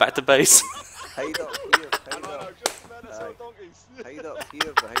this shit back to base. Hide up here. I Hide know, up. just man, that's how Aye. donkeys. Hide up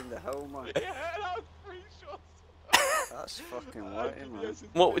here behind the hill, man. Yeah, no, 3 shots. That's fucking whitey, man.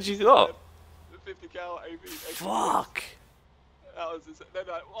 What would you got? The 50 cal AV. Fuck. That was then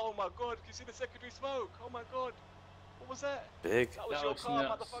like, oh my god, can you see the secondary smoke? Oh my god. What was that? Big. That was That your looks car,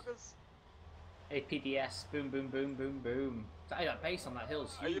 nuts. motherfuckers. APDS, boom, boom, boom, boom, boom. That base on that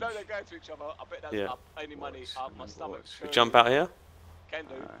hill's huge. You know they're going to each other. I bet that's Yeah. up any money up my stomach. We jump out here? Can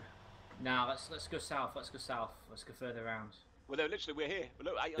do. Now let's go south. Let's go further around. Well, they're literally, we're here. But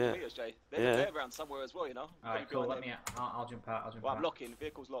look, 800 Yeah. meters, Jay. Yeah. They're around somewhere as well, you know. Alright, cool. Let me. I'll jump out. Well, I'm locking.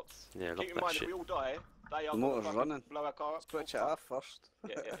 Vehicle's locked. Yeah, lock Keep in that mind shit. if we all die, they are The motor's gonna running. blow our car up. Switch it off first.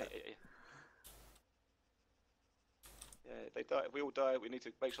 Yeah. Yeah, if they die. If we all die, we need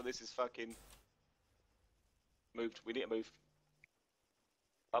to make sure this is fucking moved. We need to move.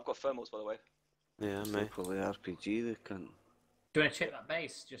 I've got thermals, by the way. Yeah, me. Probably RPG, they can. Do you want to check that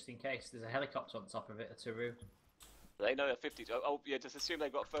base just in case? There's a helicopter on top of it. A Taru. They know they're 50. Oh, yeah, just assume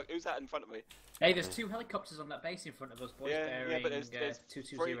they've got. Who's that in front of me? Hey, there's 2 helicopters on that base in front of us, boys. Yeah, but there's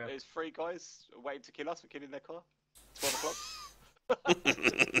 220. there's 3 guys waiting to kill us for killing their car. 12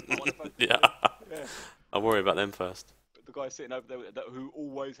 o'clock. Yeah. Yeah. I'll worry about them first. But the guy sitting over there who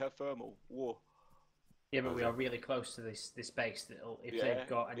always have thermal war. Yeah, but we are really close to this base. That'll if Yeah, they've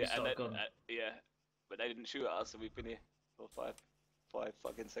got any sort of gun. Yeah, but they didn't shoot at us, so we've been here for five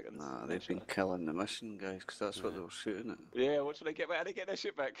fucking seconds. Nah, they've been killing the mission, guys, because that's what they were shooting at. Yeah, what should they get back? How they get their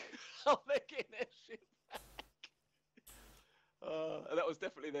shit back? How they get their shit back? And that was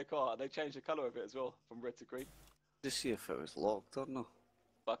definitely their car. They changed the colour of it as well, from red to green. Just see if it was locked or not.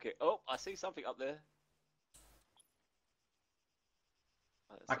 Fuck it. Oh, I see something up there.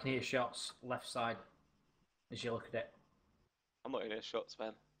 I can hear shots left side as you look at it. I'm not in their shots,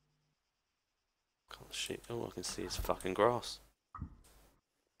 man. Can't shit. All I can see is fucking grass. I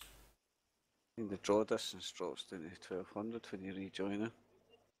think the draw distance drops down to 1200 when you rejoin it.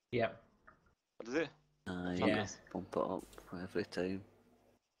 Yep. What is it? Yeah. Bump it up every time.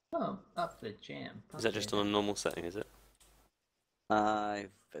 Oh, up the jam. Is that just on a normal setting, is it? Aye,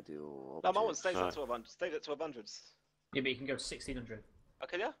 video. No, my one stays at Right. 1200. Stays at 1200s. Yeah, but you can go to 1600.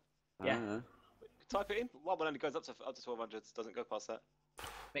 Okay, yeah. Yeah. Type it in. One only goes up to 1200s. Doesn't go past that.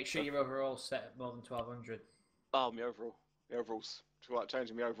 Make sure your overall set at more than 1200. Oh, my overall. My overalls. Right,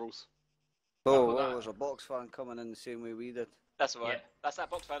 changing my overalls. Oh, put well, that- there's a box fan coming in the same way we did. That's alright. Yeah. That's that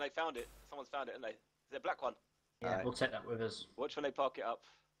box fan. They found it. Someone's found it, haven't they? Is it a black one? Yeah, Aye. we'll take that with us. Watch when they park it up.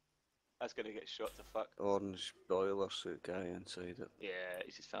 That's gonna get shot to fuck. Orange boiler suit guy inside it. Yeah,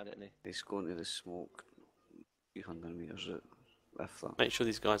 he's just found it, hasn't He's going to the smoke 300 metres out. If that. Make sure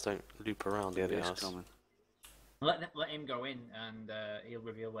these guys don't loop around Yeah, and get he's us. coming. Let him go in, and he'll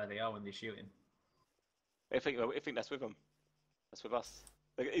reveal where they are when they shoot him. he? I think that's with him. That's with us.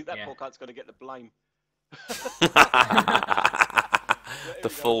 That Yeah. poor cunt's gonna get the blame. The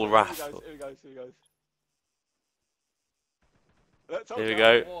full wrath. Here he goes. Here we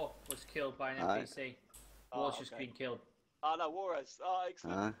go. War was killed by an NPC. War's just been killed. Oh no, War has. Oh,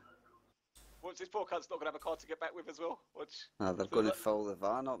 excellent. Aye. Watch, this poor cunt's not going to have a car to get back with as well. Watch. Nah, they're going to fill the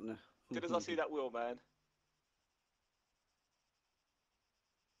van up now. As soon as I see that wheel, man.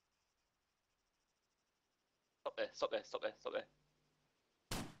 Stop there.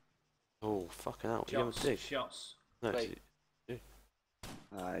 Oh, fucking hell. You have a dig. Shots. No, Wait.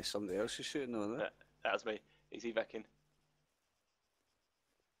 Aye, somebody else is shooting on it. That was me. He's evacing.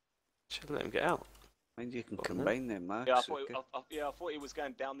 Should let him get out. Mind you can Got him combine them, Max. Yeah, I thought he was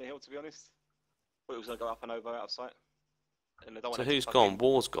going down the hill, to be honest. Thought he was going to go up and over out of sight. And I don't So want him who's to gone?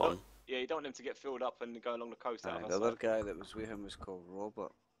 War's gone. Yeah, you don't want him to get filled up and go along the coast out Aye, of the our other sight. guy that was with him was called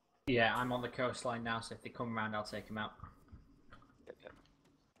Robert. Yeah, I'm on the coastline now, so if they come round, I'll take them out. Yep.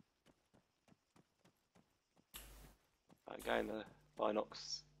 Right, going the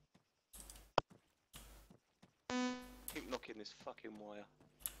binocs. Keep knocking this fucking wire.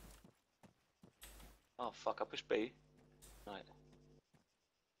 Oh fuck, I pushed B. Right.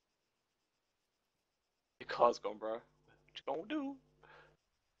 Your car's gone, bro. What you gonna do?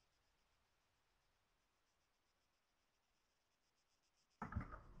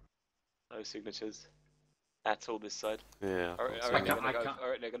 No signatures at all this side. Yeah. I I reckon thought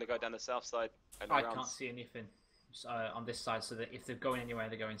so. they're gonna go down the south side. And I around. can't see anything on this side, so that if they're going anywhere,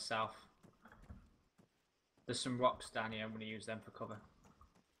 they're going south. There's some rocks down here. I'm going to use them for cover.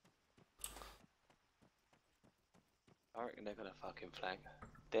 I reckon they're gonna fucking flank.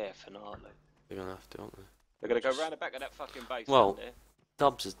 Definitely. They're gonna have to, aren't they? They're gonna go round the back of that fucking base. Well, down there.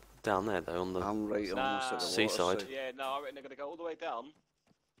 Dubs is down there though, on the. I'm right almost at the Seaside. water Yeah, no, I reckon they're gonna go all the way down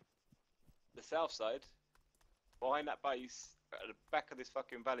the south side, behind that base, at the back of this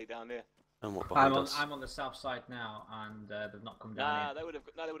fucking valley down there. And what behind I'm us? on the south side now, and they've not come down Nah, here.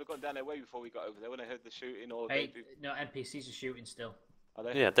 they would have gone down there way before we got over there. When they heard the shooting or. Hey, no, NPCs are shooting still. Are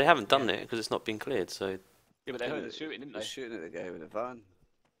they? Yeah, they haven't done it because it's not been cleared. So Yeah, but they heard the shooting, didn't They're they? shooting at the guy with the van.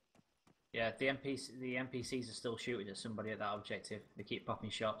 Yeah, the NPCs are still shooting at somebody at that objective. They keep popping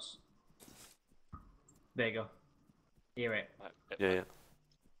shots. There you go. Hear it. Right, yeah.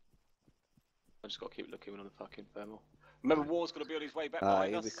 I just got to keep looking on the fucking thermal. Remember, War's gonna be on his way back Aye, behind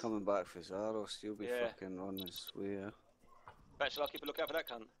he'll us. be coming back for Zaros. He'll be Yeah. fucking on his way. Yeah. Bet shall I keep a lookout for that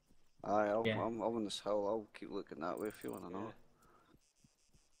cunt? Aye, Yeah. I'm on this hill. I'll keep looking that way if you want to know.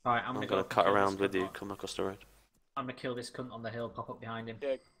 Alright, I'm I'm gonna gonna go cut kill around this with cunt you, on- come across the road. I'm gonna kill this cunt on the hill, pop up behind him.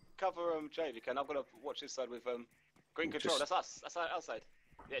 Yeah, cover Jay if you can. I'm gonna watch this side with green control. Just- That's us. That's our side.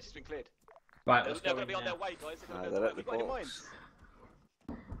 Yeah, it's just been cleared. Right, They're let's gonna go be in on their now. way, guys. They're gonna Aye, be on they're their at way. the We've got any box. mines.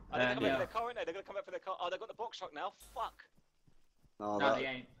 Are they gonna come back yeah. for their car, ain't they? They're gonna come back for their car. Oh, they've got the box truck now. Fuck. No, No, that they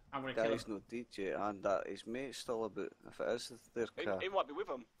ain't. I'm gonna kill guy's him. no DJ, and that his mate's still about. If it is their car, He might be with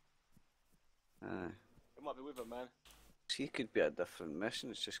them. aye. He might be with them, man. He could be a different mission.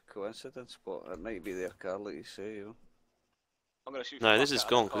 It's just coincidence, but it might be their car, like you say. You know. I'm gonna shoot. No, the this fuck is out of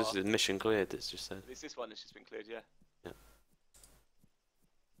gone that because car. the mission cleared. It's just said. It's this one that's just been cleared, yeah. Yeah.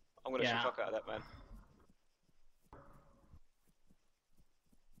 I'm gonna shoot Yeah. the fuck out of that, man.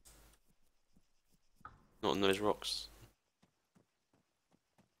 Not on those rocks.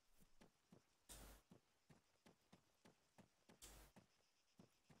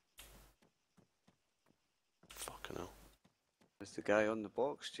 Fucking hell. Is the guy on the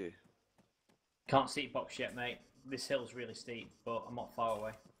box, Jay? Can't see box yet, mate. This hill's really steep, but I'm not far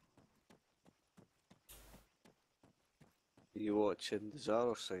away. You watching the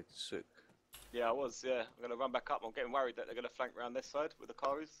Zaros side, Sook? Yeah, I was. Yeah, I'm gonna run back up. I'm getting worried that they're gonna flank around this side where the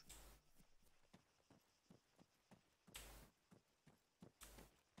car is.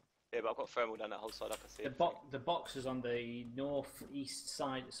 Yeah, but I've got thermal down that whole side. I can see. The box is on the northeast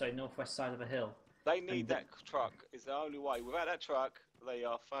side, sorry, northwest side of the hill. They need and that truck. It's the only way. Without that truck, they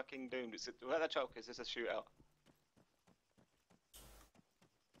are fucking doomed. Without that truck, it's just a shootout.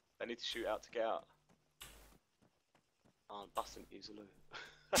 They need to shoot out to get out. Oh, I'm busting you, Zulu.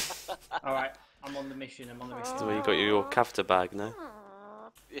 Alright, I'm on the mission, I'm on the mission. So you got your kafta bag now.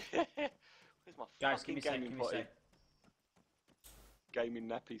 Yeah. Where's my Guys, give fucking me a sec, gaming give me a potty? sec. Gaming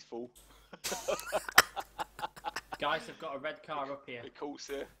nappy's full. Guys, they've got a red car up here. Of course,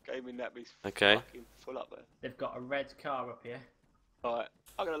 yeah. Gaming nappy's Okay. fucking full up there. They've got a red car up here. Alright,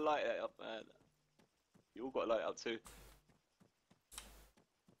 I'm gonna light it up, man. You all got to light it up too.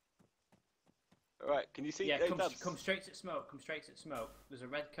 Alright, can you see? Yeah, hey, come Dubs? straight to smoke, come straight to smoke. There's a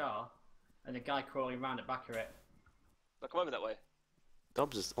red car and a guy crawling around at back of it. No, come over that way.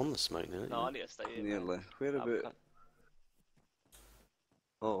 Dubs is on the smoke now. No, I need to stay here. man. Nearly. Where I'm about?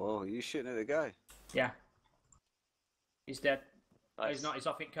 Oh, you shooting at the guy? Yeah. He's dead. Oh, he's not. He's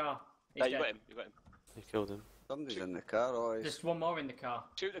off in car. He's No, you dead. got him. You got him. You killed him. Somebody's in the car, or he's... There's one more in the car.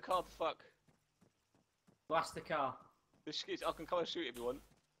 Shoot the car, fuck. Blast the car. I can come and shoot if you want.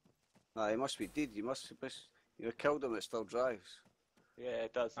 Nah, he must be dead. You must have... You killed him, it still drives. Yeah,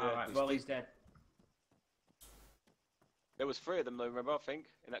 it does. Yeah. Alright, well, he's dead. There was 3 of them though, remember, I think,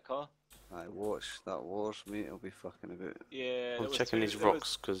 in that car. Aye, watch that wars, mate. He'll be fucking about. Yeah, I'm checking these there was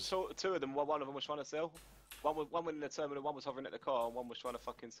rocks because two of them. One of them was trying to sell. One was in the terminal. One was hovering at the car, and one was trying to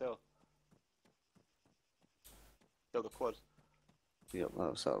fucking sell. Sell the quad. Yep,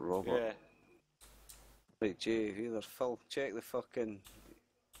 that was that robot. Yeah. Right, Jay, either Phil, check the fucking...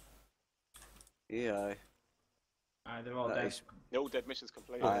 AI. Aye, they're all That dead. is- They're all dead. Missions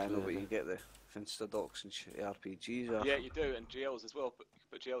complete. Aye, I know, but you get the Finsta-docs and RPGs off. Yeah, you do, and GLs as well. But you can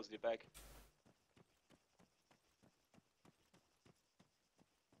put GLs in your bag.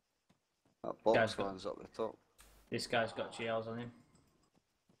 That box Guy's got- one's up the top. This guy's got GLs on him.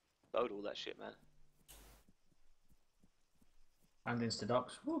 Load all that shit, man. And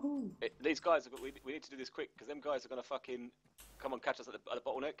Instadocs. Woohoo! These guys, we need to do this quick because them guys are gonna fucking come and catch us at the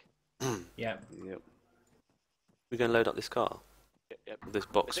bottleneck. Yeah. Yep. we're going to load up this car. Yep. This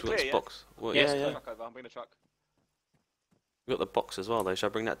box. Is it We've got clear, this yeah? box. Well, Yes, yeah, clear. yeah. Truck over. I'm bringing the truck. We've got the box as well, though. Shall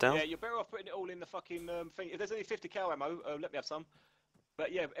I bring that down? Yeah, you're better off putting it all in the fucking thing. If there's only 50 cal ammo, let me have some.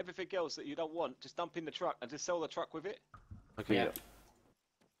 But yeah, everything else that you don't want, just dump in the truck and just sell the truck with it. Okay. Yeah.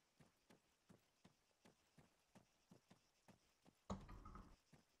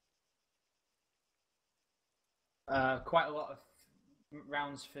 Quite a lot of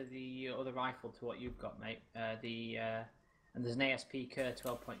rounds for the other rifle to what you've got, mate. And there's an ASP Kerr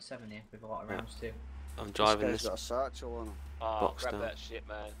 12.7 here with a lot of rounds too. I'm driving This this. guy's got a satchel on him. Ah, Box grab down. that shit,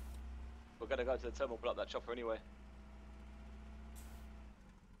 man. We're gonna go to the terminal, pull up that chopper anyway.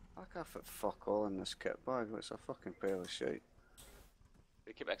 I can't fit fuck all in this kit bag. It's a fucking pile of shit.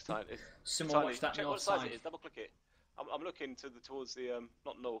 The kickback's tiny. It's Someone tiny. watch that Check north what size side. it is. Double click it. I'm looking towards the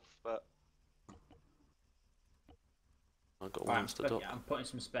not north, but I've got Right, one to dock. I'm putting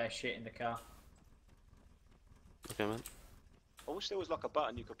some spare shit in the car. Okay, man. I wish there was like a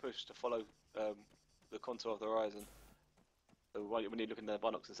button you could push to follow the contour of the horizon. So when you're looking at the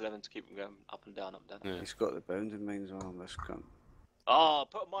binocs, 11 to keep them going up and down, up and down. Yeah. He's got the bounding mines on him, this cunt. Ah,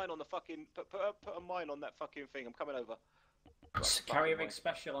 put a mine on the fucking put a mine on that fucking thing. I'm coming over. Right, Carrier fucking rig mine.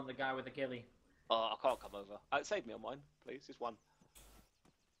 special on the guy with the ghillie. Oh, I can't come over. Save me on mine, please. Just one.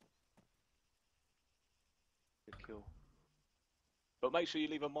 Good kill. But make sure you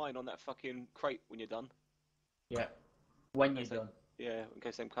leave a mine on that fucking crate when you're done. Yeah. When you're Okay. done. Yeah, in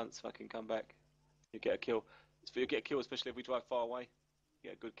case them cunts fucking come back. You get a kill. You get a kill, especially if we drive far away. You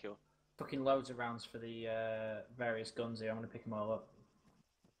get a good kill. Fucking loads of rounds for the various guns here. I'm gonna pick them all up.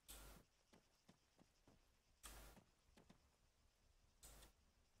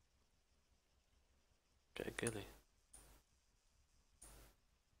 Get a ghillie.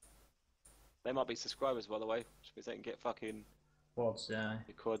 They might be subscribers, by the way, which means they can get fucking Quads. your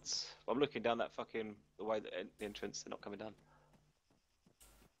quads. I'm looking down that fucking the way that the entrance. They're not coming down.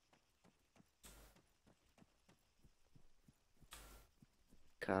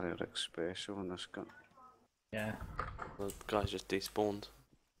 Carrier rig special on this cunt. Yeah. The guy's just despawned.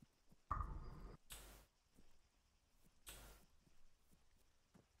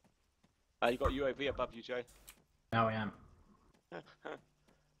 You got a UAV above you, Jay. Now I am.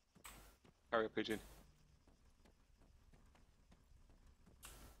 Carrier pigeon.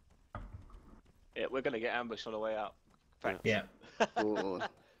 Yeah, we're gonna get ambushed on the way out. Thanks. Yeah. Totally.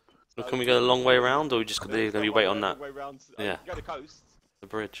 Well, can we go a long way around, or we just There's gonna no wait way- on no that? way round. Yeah. Go to the coast. The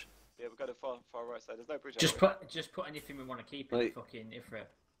bridge. Yeah, we'll go to far right side. There's no bridge. Just over put anything we want to keep in Right. fucking Ifrit.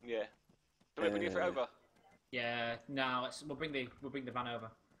 it. Yeah. Do we bring it over? Yeah. No, we'll bring the van over.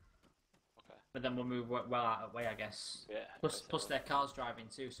 Okay. But then we'll move well out of the way, I guess. Yeah. Plus their car's driving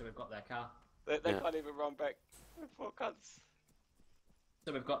too, so we've got their car. They Yeah. can't even run back. Poor cunts.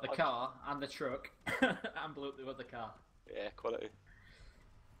 So we've got the car and the truck and blew up the other car. Yeah, quality.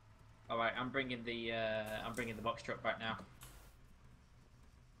 All right, I'm bringing the box truck back now.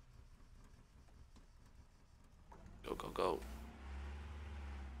 Go, go, go.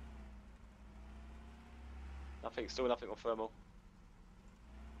 Still nothing on thermal.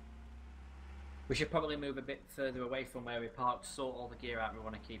 We should probably move a bit further away from where we parked, sort all the gear out we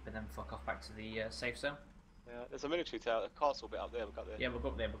want to keep, and then fuck off back to the safe zone. Yeah, there's a military tower, a castle bit up there. We'll go there. Yeah, we'll go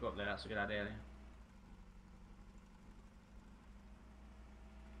up there. We'll go up there. That's a good idea. Yeah.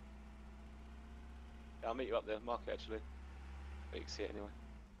 Yeah, I'll meet you up there, mark it actually. But you can see it anyway.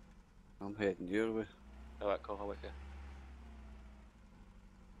 I'm heading your way. Alright, cool, I'll wait for you.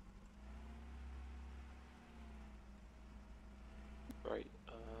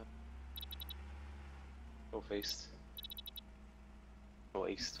 Northeast.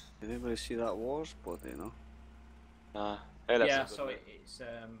 Northeast. Did anybody see that wars body, no? Nah. Yeah, so it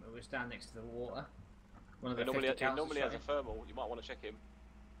was down next to the water. One of the 50 It cows normally shot has a him. thermal. You might want to check him.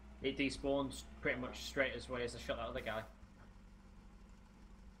 It despawned pretty much straight as way as I shot that other guy.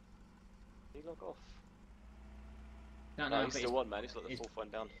 Did he log off? No, he's still on, man. He's got the 4th one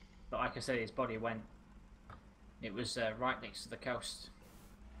down. But like I said, his body went. It was right next to the coast.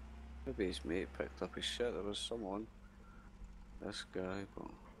 Maybe his mate picked up his shit. There was someone. This guy, but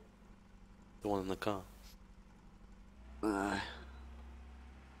The one in the car. aye.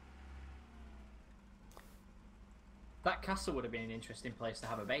 That castle would have been an interesting place to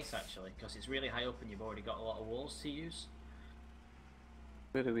have a base actually, because it's really high up and you've already got a lot of walls to use.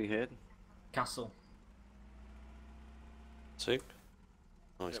 Where are we heading? Castle. Soup?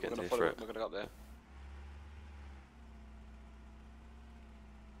 Oh, he's Yeah, getting we're to gonna for it. We're gonna go up there.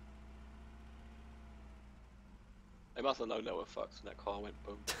 They must have known they were fucked and that car went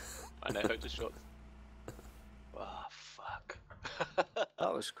boom. And they heard the shots. Oh, fuck.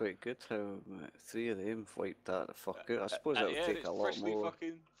 That was quite good how 3 of them wiped that the fuck out. I suppose it would yeah, take it's a lot more.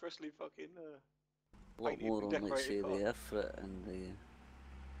 freshly fucking, A lot painted more and on, like, say, decorated the effort and the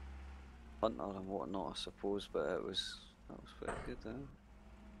hunter and whatnot, I suppose, but that was pretty good,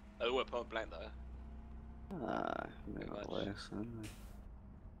 They were point blank though. Ah, much. nevertheless, aye.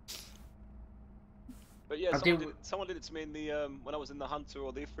 But yeah, I someone did it to me in the when I was in the Hunter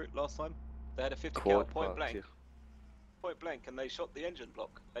or the Ifrit last time. They had a 50 cal Quad point park, blank, and they shot the engine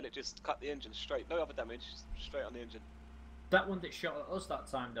block, and it just cut the engine straight. No other damage, just straight on the engine. That one that shot at us that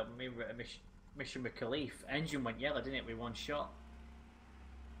time, though, we were at a mission with Khalif. Engine went yellow, didn't it, with one shot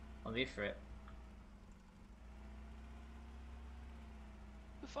on the Ifrit.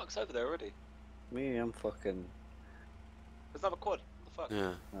 The fuck's over there already? Me, I'm fucking There's another quad. What the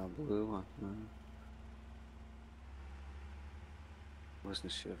fuck? Yeah. a blue one. No.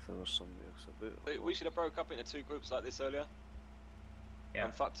 Wasn't sure if there was somebody else about. We should have broke up into 2 groups like this earlier. Yeah.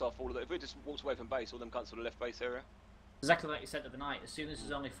 And fucked off all of it. If we just walked away from base, all them cunts to the left base area. Exactly like you said at the night. As soon as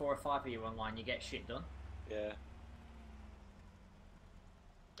there's only 4 or 5 of you online, you get shit done. Yeah.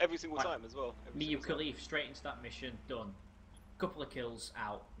 Every single Right. time as well. Every Me, you, single time. Khalif, straight into that mission, done. Couple of kills,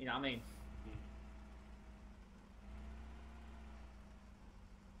 out. You know what I mean?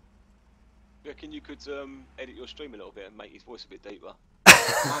 You reckon you could edit your stream a little bit and make his voice a bit deeper?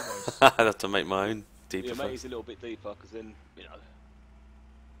 My voice. I'd have to make my own deeper. Yeah, make first. his a little bit deeper, because then, you know.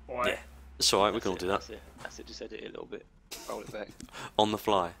 Boy. Yeah. It's alright, we That's can all it, do that. That's it, just edit it a little bit. Roll it back. On the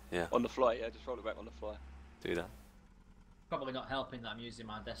fly, yeah. On the fly, yeah, just roll it back on the fly. Do that. Probably not helping that I'm using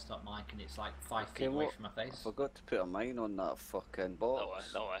my desktop mic and it's like 5 Okay, feet away what? from my I face. forgot to put a mine on that fucking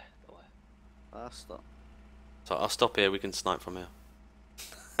box. No way. Bastard. So I'll stop here, we can snipe from here.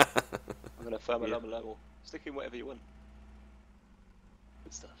 I'm gonna firm a Yeah. level. Stick in whatever you want.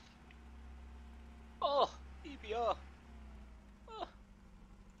 Good stuff. Oh, EBR. Oh,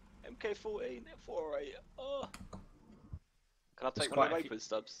 MK14, 408. Oh. Can I There's take one of quite the a few- Rapers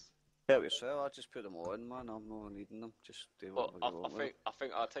stubs? Help yourself, I just put them all in, man. I'm not needing them. Just do Well, whatever you want. I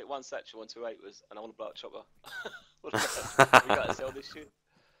think I'll take one satchel and 2 Apers, and I want to blow up chopper. We gotta sell this shit.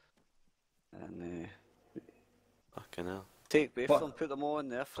 And Fucking hell. take both What? of them, put them all in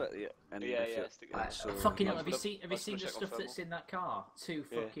there for it. And Yeah, if yeah, it- stick it in. so- Fucking hell, I'll have you look- seen I'll the check on stuff that's thermal. in that car? 2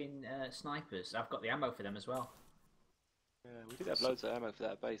 Yeah. fucking snipers. I've got the ammo for them as well. Yeah, we did have loads of ammo for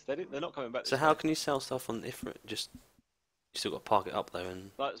that base. They're not coming back. So how can you sell stuff on Ifrit? Just you still got to park it up though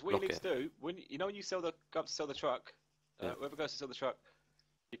and Like, what you lock need it. to do when when you go up to sell the truck, Yeah. whoever goes to sell the truck,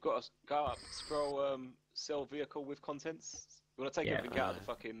 you've got to go up, scroll, sell vehicle with contents. You want to take Yeah. everything out of the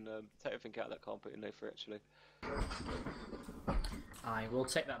fucking, take everything out of that car and put it in there for it, actually. I will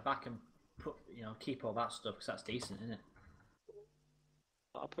take that back and put, keep all that stuff because that's decent, isn't it?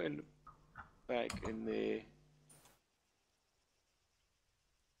 I'll put in back in the.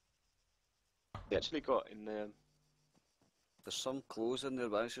 They actually got in there. There's some clothes in there,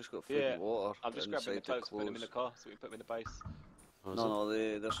 but it's just got food Yeah, and water. I'm just grabbing the inside clothes, putting them in the car, so we can put them in the base. What was No,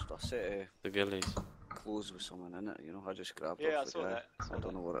 it? there's a set of The gillies. clothes with someone in it, you know. I just grabbed it. Yeah, I off the saw guy. that. I saw I don't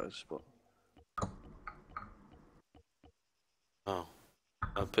that. know what it is, but Oh.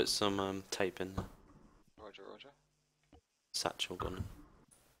 I put some tape in there. Roger, Roger. Satchel gun.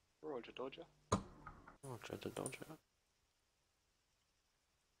 Roger, Dodger. Roger the Dodger.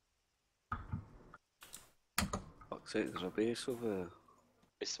 fuck's sake, there's a base over there.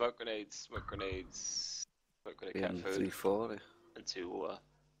 It's smoke grenades, smoke grenade cat Getting food, 340. and 2 water.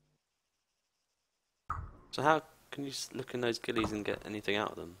 So how can you look in those gillies and get anything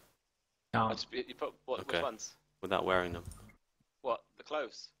out of them No. You put what? Okay. Which ones? without wearing them? What? The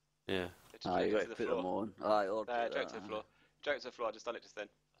clothes? Yeah. You got to put them on. Or Nah, joke to the floor. Joke to the floor, I just done it just then.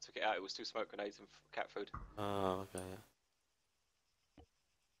 I took it out, it was 2 smoke grenades and cat food. Oh, okay, yeah.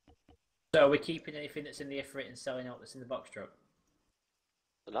 So are we keeping anything that's in the Ifrit and selling out that's in the box truck?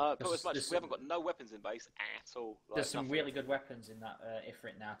 No, put as much. There's We haven't got no weapons in base at all. Like, There's some nothing. really good weapons in that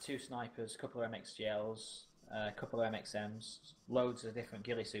Ifrit now. 2 snipers, a couple of MXGLs, a couple of MXMs, loads of different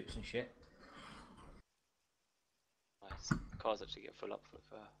ghillie suits and shit. Nice. The car's actually getting full up.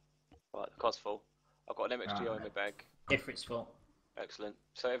 Right, the car's full. I've got an MXGL in my bag. Ifrit's full. Excellent.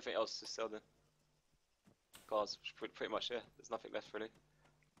 So everything else is still then. Cars, pretty much, yeah. There's nothing left really.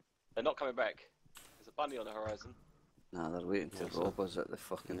 They're not coming back. There's a bunny on the horizon. Nah, they're waiting to rob us at the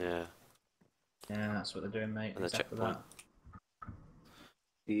fucking... Yeah. Yeah, that's what they're doing, mate. And the Exactly checkpoint.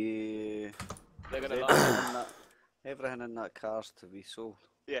 that. Yeah. They're gonna Everything in that car's to be sold.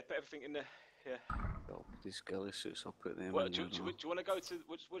 Yeah, put everything in there. Yeah. Oh, these ghillie suits, I'll put them Well, in do there. you want to go to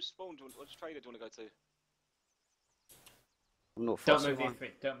which spawn? Which trader do you want to go to? I'm not Don't fussy, move the man.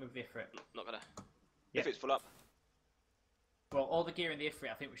 Ifrit. Don't move the Ifrit. Not gonna. Yeah. If it's full up. Well, all the gear in the Ifrit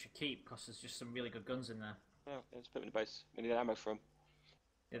I think we should keep because there's just some really good guns in there. Yeah, just put them in the base. We need ammo from.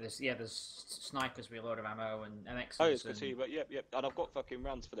 Yeah, there's snipers with a load of ammo and MXs. Oh, it's Katiba. Yep. And I've got fucking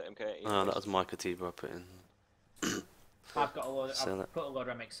rounds for the MK. Oh, that was my Katiba I put in. I've got a load. Sell I've it. put a load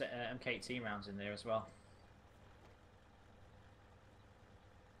of MK18 rounds in there as well.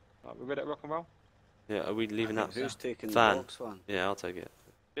 Right, we ready to rock and roll? Yeah, are we leaving that Who's taking van? the box one? Yeah, I'll take it.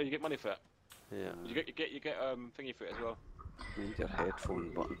 Yeah, you get money for that. Yeah. You get thingy for it as well. Need your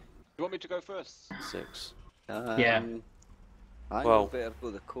headphone button. You want me to go first? 6. Yeah. I Well- better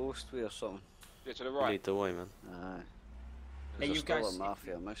go the coast way or something. Yeah, to the You right. lead the way, man. Aye. Hey, There's you still guys- a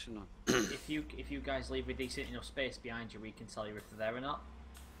mafia mission on. If you guys leave a decent enough space behind you, we can tell you if they're there or not.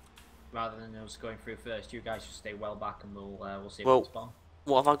 Rather than us going through first, you guys should stay well back, and we'll see if Well, we spawn.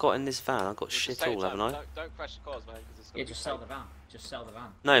 What have I got in this van? I've got Just shit take all, time. haven't I? Don't crash the cars, man. Cause it's Yeah, just sell the van. Just sell the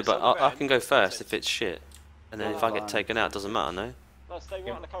van. No, Just but sell the I van. can go first if it's shit. And then No, if I no, get no. taken out, it doesn't matter, no? No, stay right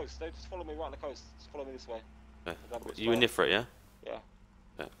Yeah. on the coast. Just follow me right on the coast. Just follow me this way. Okay. Grab a bit You in slower. for it, yeah?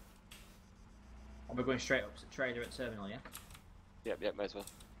 Yeah. And we're going straight up to Trader at Terminal, yeah? Yep, may as well.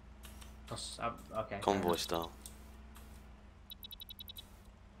 Okay. fair Convoy enough. style.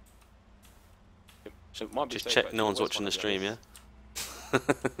 It might be Just safe, check actually, no one's it was watching one the of stream, yeah?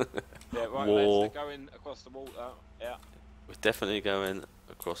 those. Yeah, right, War. lads, they're going across the water. Yeah. We're definitely going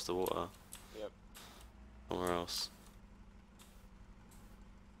across the water. Yep. Somewhere else.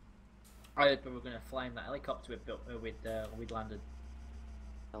 I heard we were going to fly in that helicopter we'd landed.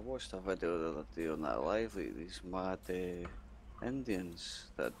 I watched a video the other day on that live, like these mad Indians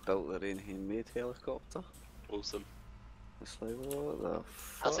that had built their own handmade helicopter. Awesome. It's like, what the I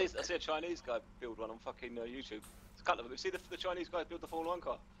fuck? see a Chinese guy build one on fucking YouTube. It's a couple of them. You see the Chinese guy build the Formula 1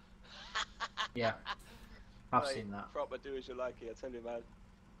 car? Yeah. I've Mate, seen that. Proper do as you like here, I tell you, man.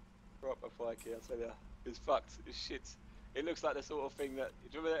 Proper fikey, I tell you. It's fucked. It's shit. It looks like the sort of thing that.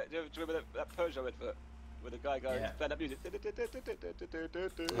 Do you remember that Peugeot advert? Where the guy goes, Yeah. playing that music.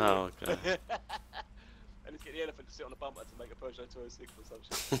 Oh, okay. And he's getting the elephant to sit on the bumper to make a Peugeot 206 or some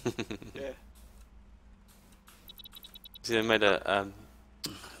shit. Yeah. See, they made a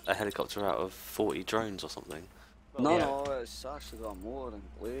helicopter out of 40 drones or something. No, Yeah. no, it's actually got a motor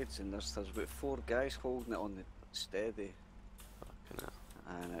and blades, and there's about 4 guys holding it on the steady, Fucking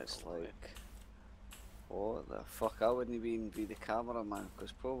hell. and it's like, what the fuck? I wouldn't even be the cameraman,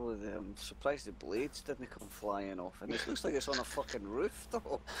 because probably I'm surprised the blades didn't come flying off, and it looks like it's on a fucking roof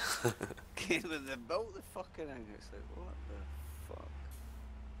though. When they built the fucking thing, it's like, what the fuck?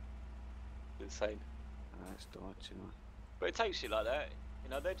 Insane. That's dodgy, man. But it takes shit like that. You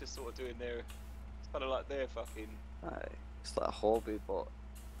know, they're just sort of doing their. It's kind of like their fucking. Aye, it's like a hobby, but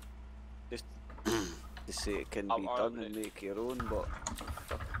just to say it can be I done own and it. make your own, but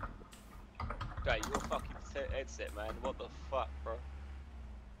Jay, your fucking headset, man. What the fuck, bro?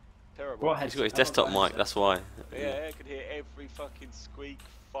 Terrible. What He's got his headset? desktop Oh, mic, that's why. Yeah, I could hear every fucking squeak,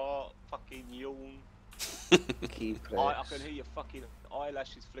 fart, fucking yawn. key press. I can hear your fucking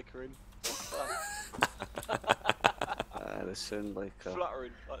eyelashes flickering. They sound like a...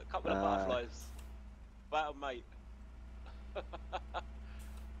 Fluttering, like a couple of Aye. butterflies. Battle mate. I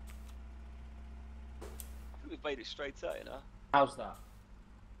think we've made it straight out, you know. How's that?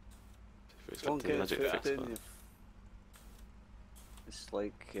 It's Don't got the get magic it fix, down, but- you- It's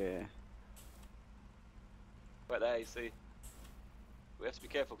like, Right there, you see. We have to be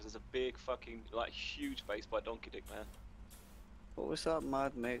careful because there's a big fucking, like, huge base by Donkey Dick, man. what was that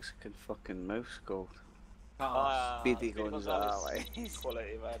mad Mexican fucking mouse called? Carlos. Speedy Gonzales.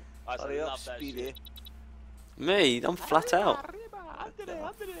 Quality, man. I Hurry up, love that Speedy. shit. Me? I'm flat out. Under there,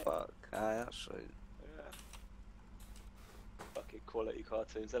 under there. Fuck, aye, that's right. Yeah. Fucking quality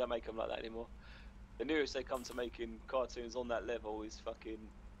cartoons. They don't make them like that anymore. The nearest they come to making cartoons on that level is fucking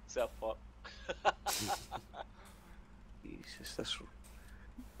South Park. Jesus, this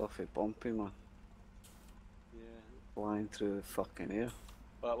fluffy bumpy man. Yeah. Flying through the fucking air.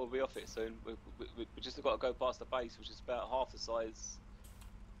 But we'll be off it soon. We just got to go past the base, which is about half the size,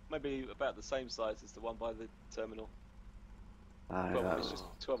 maybe about the same size as the one by the terminal. Aye, Well, that it's was,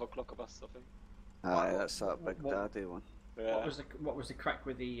 just 12 o'clock of us, I think. aye, that's that big What- daddy one. Yeah. What was the crack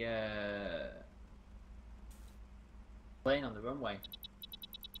with the plane on the runway?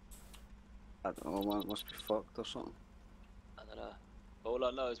 I don't know, man, it must be fucked or something. I don't know. All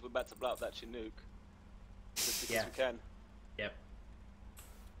I know is we're about to blow up that Chinook. Just because Yeah. we can. Yep.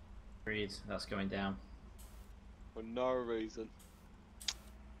 Agreed. That's going down. For no reason.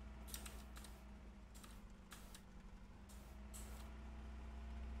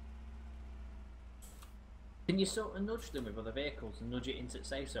 Can you sort of nudge them with other vehicles and nudge it into the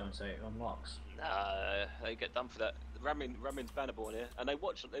safe zone so it unlocks? Nah, they get done for that. Ramming's bannable on here, and they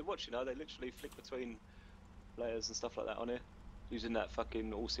watch. You know, they literally flick between layers and stuff like that on here, using that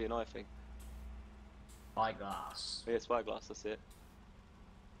fucking all CNI thing. Spyglass. Yeah, spyglass. That's it.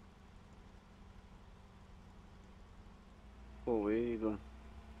 Oh, where are you going?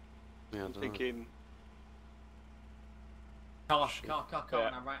 Yeah, I don't know. Thinking, Car Yeah.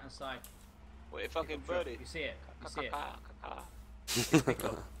 on our right hand side. what if fucking Pickup truck. birdie? You see it? You see it? Ah.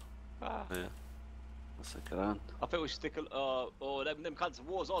 Yeah. That's a grand. I think we should stick a. Oh, them cunts.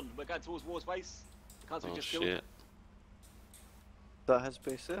 War's on. We're going towards War's base. The cunts we Oh just killed. shit. Is that his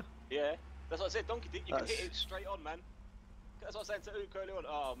base there? Yeah, that's what I said. Donkey Dick, you can hit That's- it straight on, man. That's what I was saying to Ook earlier on.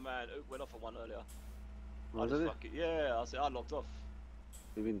 Oh man, Ook went off on one earlier. Oh, I just did he? fuck it. Yeah, I said I logged off.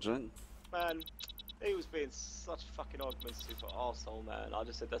 You been drinking? Man, he was being such fucking argumentative arsehole, man. I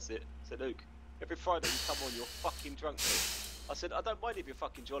just said that's it. I said Ook, every Friday you come on, you're fucking drunk. Mate. I said I don't mind if you're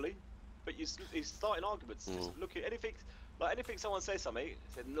fucking jolly, but he's starting arguments. Just look at anything, like anything someone says something. He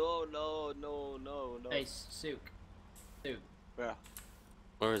said no. Hey, Sook. Sook. Yeah.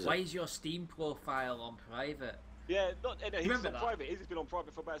 Where is Why it? is your Steam profile on private? Yeah, not. He's Remember on that? private. He's been on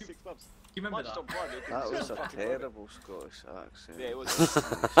private for about 6 months. Do you remember Mine's just on that? private. 'cause That it's was so a fucking private. terrible Scottish accent. Yeah, it was.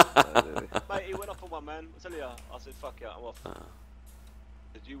 was. Mate, he went off on one, man. I tell you, I said, fuck it, I'm off. Ah.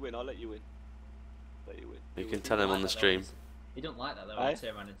 Did you win? I'll let you win. Let you win. You You can win. tell him on the stream. He don't like that though. Aye? I'd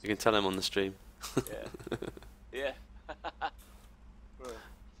turn around and You can tell him on the stream. Yeah. Yeah. Bro,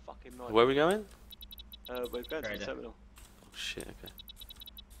 fucking nice. Where are we going? We're going to the Trader. terminal. Oh shit, okay.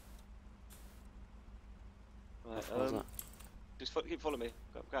 How Right, far is that? just keep following me.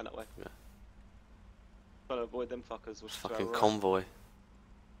 I'm going that way. Yeah. Trying to avoid them fuckers. Which is Fucking right. convoy.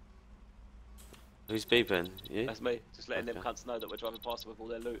 Who's beeping? You? That's me. Just letting them Okay. cunts know that we're driving past them with all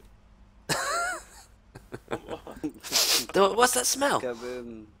their loot. What's that smell?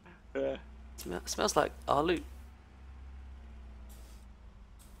 Kaboom. Yeah. Smells like our loot.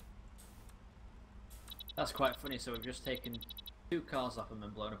 That's quite funny. So we've just taken 2 cars off them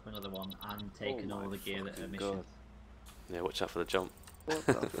and blown up another one, and taken Oh all my the gear that are fucking mission. God. Yeah, watch out for the jump. What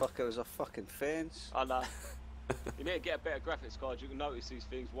the fuck? It was a fucking fence. I know. You need to get a better graphics card. You can notice these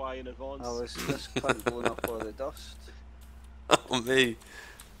things way in advance. I was just cunt blowing up all the dust. Oh, me.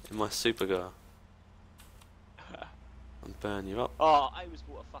 In my super car. I'm burning you up. Oh, I was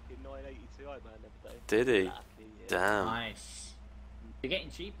bought a fucking 980 Ti, man, the other day. Did he? Lucky, yeah. Damn. Nice. They're getting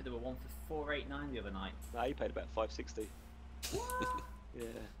cheaper. They were one for 489 the other night. No, he paid about 560. Yeah.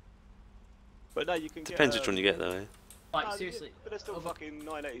 But no, you can Depends get. which one you get though, eh? Like No, seriously. But they're still over- fucking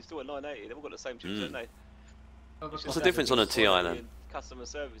 980, still at 980. They've all got the same chips, haven't they? over It's What's just the that difference on a it's TI quality then? and Customer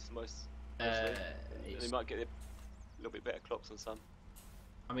service most. Uh, mostly. You it's- might get a little bit better clocks than some.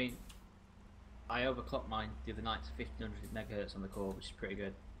 I mean, I overclocked mine the other night to 1500 megahertz on the core, which is pretty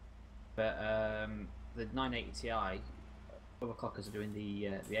good. But the 980 Ti overclockers are doing the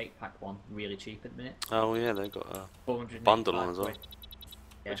 8-pack one really cheap at the minute. Oh yeah, they've got a 485 bundle on as well. quid.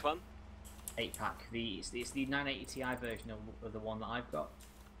 Yeah. Which one? 8-pack. It's the 980 Ti version of the one that I've got.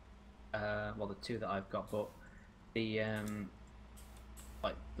 Well, the 2 that I've got, but the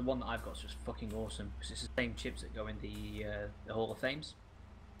like the one that I've got is just fucking awesome because it's the same chips that go in the Hall of Fames.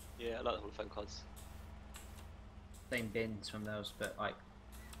 Yeah, I like the Hall of Fame cards. Same bins from those, but like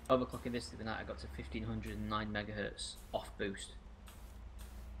overclocking this the other night, I got to 1509 megahertz off boost.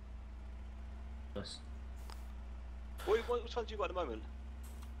 Plus, Which one do you got at the moment?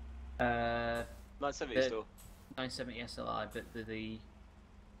 970 Uh, still. 970 SLI, but the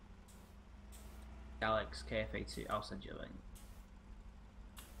Galax KF82. I'll send you a link.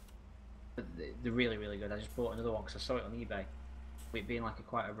 But they're really, really good. I just bought another one because I saw it on eBay. It being like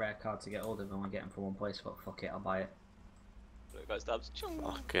quite a rare card to get hold of, and I get them from one place, but fuck it, I'll buy it. There it goes, Dubs. Chung.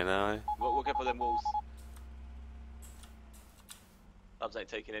 Fucking hell. We'll get for them walls. Dubs ain't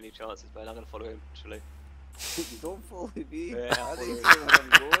taking any chances, man. I'm gonna follow him, actually. You don't follow me. Yeah, I I'll didn't follow say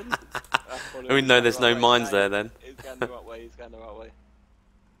where I'm going. We know there's no mines there then. He's going the right way, he's going the right way.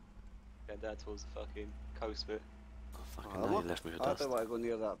 Going down towards the fucking coast bit. Oh, fucking Am hell, I? you left me with I dust. don't want to go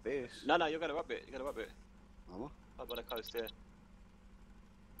near that base. No, you're going to up it, you're going to up it. Am I? Up by the coast, yeah.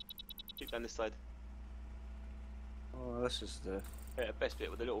 Keep down this side. Oh, this is the... Yeah, best bit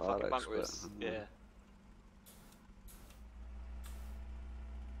with the little Barracks fucking bunker bit, is. yeah. Yeah.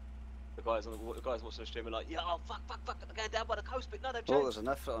 The guys watching the stream are like, yeah, oh fuck, they're going down by the coast bit. No, they've Oh, changed. there's an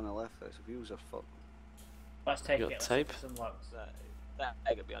effort on the left. Its views are fucked. Let's take You it. got Let's tape? get some locks. That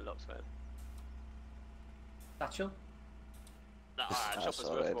ain't gonna be unlocked, man. Satchel? Nah, That's Chopper's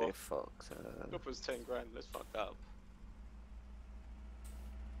worth already more. fucked. Chopper's 10 grand, let's fuck that up.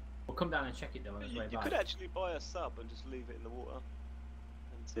 We'll come down and check it though on its way You back. could actually buy a sub and just leave it in the water.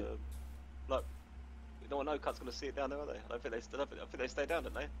 And, like, no cut's gonna see it down there, are they? I think they stay down,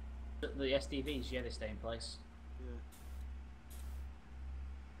 don't they? The SDVs, yeah, they stay in place. Yeah.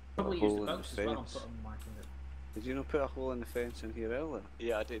 Probably A use the hole in boats the as well and fence. put them like in the... Did you not put a hole in the fence in here earlier?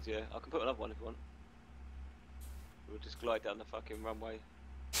 Yeah, I did, yeah. I can put another one if you want. We'll just glide down the fucking runway.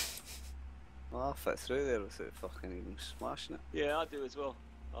 Oh, I'll fit through there without fucking even smashing it. Yeah, I do as well.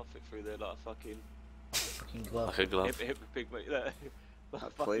 I'll fit through there like a fucking fucking glove. Like a glove. hip pig mate. Like That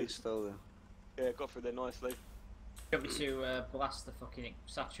fucking- plate's still there. Yeah, got through there nicely. Do you want me to blast the fucking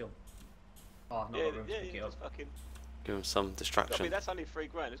satchel? Oh, I've not Yeah, got room to pick it just up. fucking. Give him some I mean, distraction. that's only 3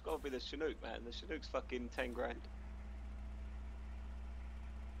 grand. It's got to be the Chinook, man. The Chinook's fucking 10 grand.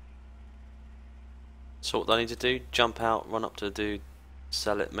 So what do I need to do? Jump out, run up to the dude,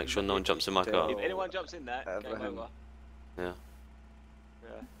 sell it, make sure no one jumps in my car. If anyone jumps in that, game Abraham. over. Yeah. Yeah.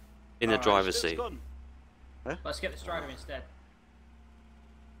 In the Alright, driver's Chinook's seat. gone. Let's get the Strider instead.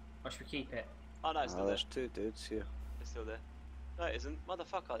 Or should we keep it? Oh no, it's still there. There's 2 dudes here. It's still there. No, it isn't.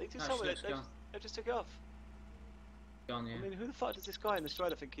 Motherfucker. They just No, told me Chinook's they gone. just took it off. Gone, yeah. I mean, who the fuck does this guy in the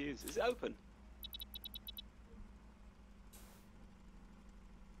Strider think he is? Is it open?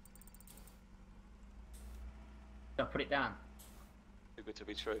 Shall I put it down? Too good to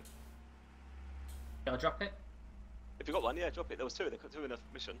be true. Shall I drop it? If you got one, yeah, drop it. There was 2. There were 2 in the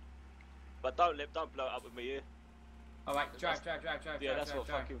mission. But don't blow it up with me here. Alright, drive. Yeah, that's what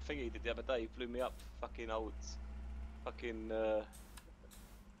drive. fucking thingy did the other day. He blew me up. Fucking old, fucking Clear?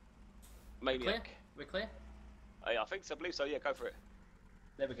 maniac. We're clear? Yeah, I think so. I believe so. Yeah, go for it.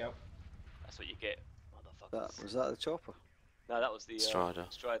 There we go. That's what you get, motherfuckers. Was that the chopper? No, that was the Strider.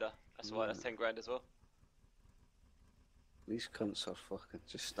 Strider. That's why. That's 10 grand as well. These cunts are fucking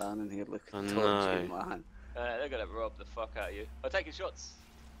just standing here looking I towards you, know. man. They're gonna rob the fuck out of you. I'm taking shots.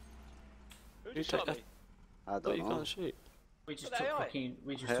 Who You just take shot that- me? I But don't you know. can't shoot. We just But took AI. fucking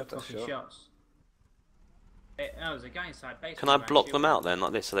I heard fucking the shot. shots. There's a guy inside base. Can I block them out then,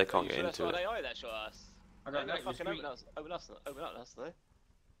 like this, so they can't get That's into why it? AI that shot us. I don't know. They It was fucking green, open up us, no?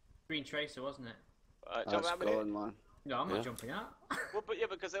 green tracer, wasn't it? Jump That's out minute. gone, man. No, I'm Yeah. not jumping out. Well, but yeah,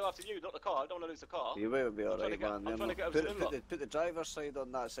 because they're after you, not the car. I don't want to lose the car. You will be I'm trying to alright, get- man. I'm They're trying to not- get over to them lot. put the driver's side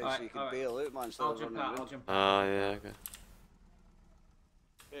on that side so Alright, you can alright. bail out, man, instead I'll of jump running out. I'll around. jump out. Oh, yeah, okay.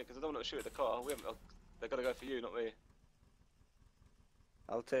 Yeah, because I don't want to shoot at the car. We haven't. They're gonna go for you, not me.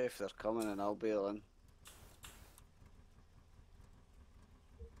 I'll tell you if they're coming and I'll bail in.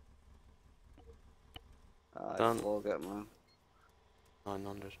 Aye, Done. flog it, man.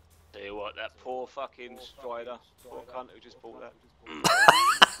 900. Tell you what, that poor fucking Strider, poor cunt who just bought that.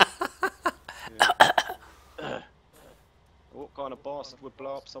 Yeah. What kind of bastard would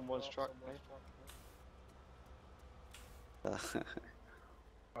blow up someone's truck, mate?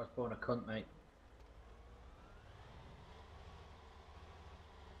 I was born a cunt, mate.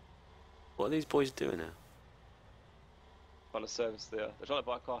 What are these boys doing now? Trying to service there. They're trying to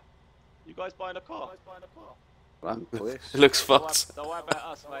buy a car. You guys buying a car? Wrong place. It looks Don't fucked. worry about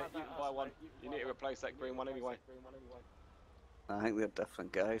us, mate. You can buy one. You need to replace that green one anyway. I think they're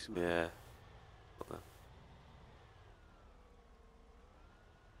different guys, man. Yeah.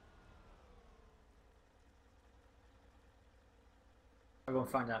 I'll go and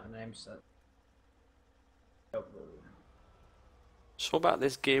find out the names. So what about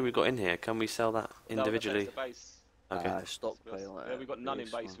this gear we got in here? Can we sell that No, individually? that's the base. Okay. Aye, stockpile it. Yeah, we've got none in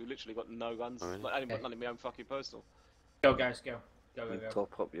base. man. We've literally got no guns. Oh, really? Like, I haven't got Okay. none in my own fucking personal. Go, guys, go. Go, You go, go.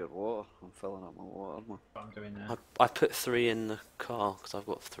 top up your water. I'm filling up my water, man. What I'm doing now. I put 3 in the car because I've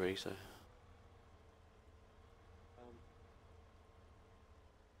got 3, so.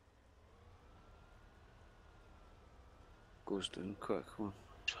 goes down quick, man.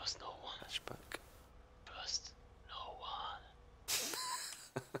 Trust no one. Hatchback. Trust no one.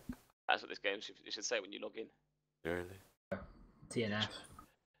 That's what this game should say when you log in. Really? TNF.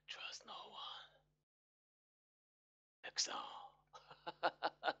 Trust no one. Exile.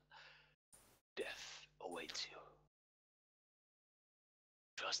 Death awaits you.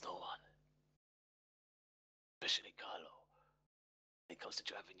 Trust no one. Especially Carlo. When it comes to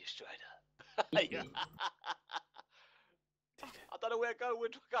driving your Strider. Yeah. I don't know where to go. Where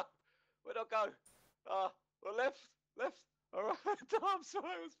do I go? Where do I go? Well, left. Alright. I'm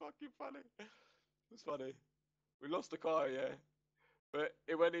sorry, it was fucking funny. It was funny. We lost the car, yeah. But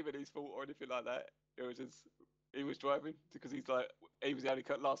it wasn't even his fault or anything like that. It was just, he was driving because he was the only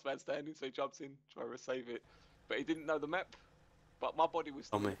last man standing, so he jumps in, trying to save it. But he didn't know the map. But my body was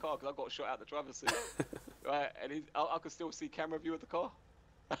still in the car because I got shot out the driver's seat. Right, and I could still see camera view of the car.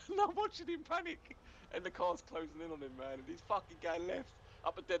 And I'm watching him panic. And the car's closing in on him, man. And he's fucking going left.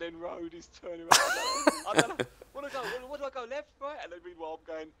 Up a dead end road, he's turning around. I don't know. Where do I go? Where do I go? Left, right? And then meanwhile I'm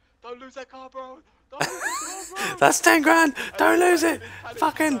going, don't lose that car, bro. Don't lose that car, bro. That's 10 grand! Don't lose it!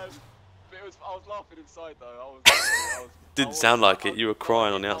 Fucking! But I was laughing inside though. Didn't sound like it, you were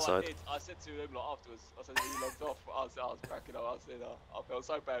crying on the outside. I said to him like afterwards, I said he logged off. I was cracking up. I said I felt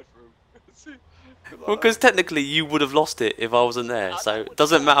so bad for him. Well, because technically you would have lost it if I wasn't there, so it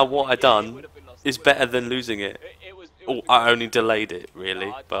doesn't matter what I done, it's better than losing it. Oh, I only delayed it,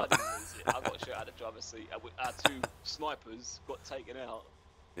 really, but... I got shot out of the driver's seat. Our two snipers got taken out.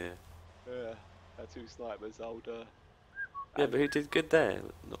 Yeah. Yeah, our two snipers, Yeah, but who did good there?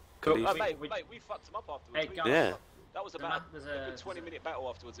 Not Cool. Mate, we fucked them up afterwards. Hey, guys, Yeah. That was about a 20-minute battle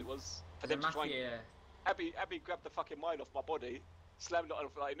afterwards. It was for them to try and... Abby grabbed the fucking mine off my body, slammed it on.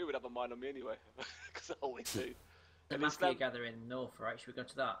 I knew we'd have a mine on me anyway, because I always do. The mafia gathering north, right? Should we go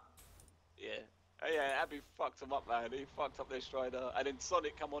to that? Yeah. Yeah, Abby fucked him up, man. He fucked up their Strider, and then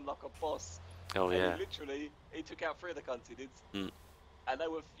Sonic come on like a boss. Oh, and yeah. He took out 3 of the cunts, he did. Mm. And they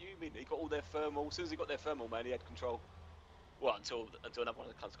were fuming. He got all their thermal. As soon as he got their thermal, man, he had control. Well, until another one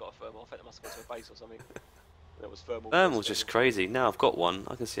of the cunts got a thermal. I think they must have gone to a base or something. There was thermal. Thermal's just crazy. Now I've got one,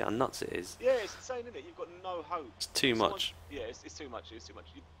 I can see how nuts it is. Yeah, it's insane, isn't it? You've got no hope. It's too much. Yeah, it's too much. It's too much.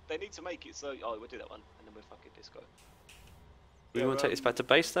 They need to make it so. Oh, we'll do that one, and then we'll fucking disco. We want to take this back to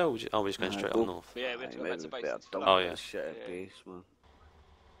base though? Or we're just going straight up north? Yeah, we have to go back to base. Oh, yeah. Shit at base, man.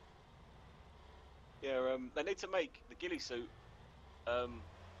 Yeah, they need to make the ghillie suit. Oh,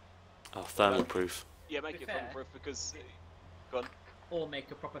 thermal proof. Yeah, make it thermal proof because. Go on. Or make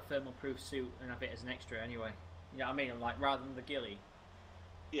a proper thermal proof suit and have it as an extra anyway. You know what I mean? Like rather than the ghillie.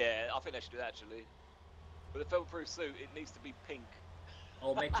 Yeah, I think they should do that actually. But the thermal proof suit, it needs to be pink.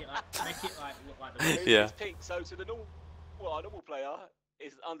 Or make it like look like the Yeah. It's pink, so to the normal player,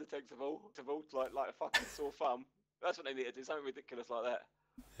 it's undetectable, like a fucking sore thumb. That's what they need to do, something ridiculous like that.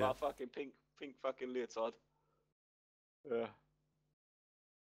 Yeah. Like a fucking pink fucking leotard. Yeah.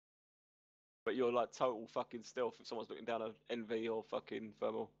 But you're like total fucking stealth if someone's looking down a NV or fucking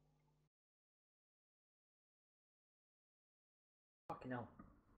thermal. fucking hell.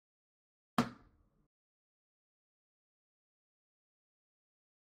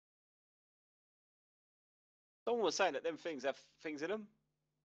 Someone was saying that them things have things in them.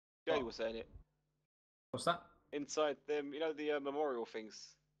 Jay What? was saying it. What's that? Inside them, you know, the memorial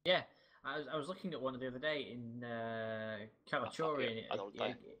things. Yeah, I was looking at one the other day in Kalachori,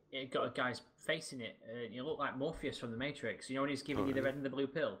 and it got a guy's face in it. It looked like Morpheus from the Matrix. You know when he's giving you the red and the blue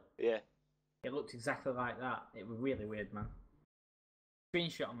pill? Yeah. It looked exactly like that. It was really weird, man.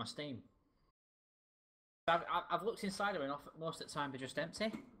 Screenshot on my Steam. I've looked inside them, and most of the time they're just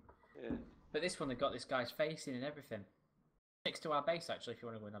empty. Yeah. But this one, they got this guy's face in and everything. Next to our base, actually, if you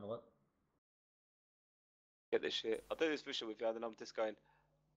want to go and have a look. Get this shit. I'll do this mission with you, and then I'm just going. To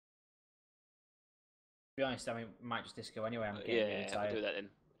be honest, I mean, we might just disco anyway. I'm getting really tired. I'll do that then.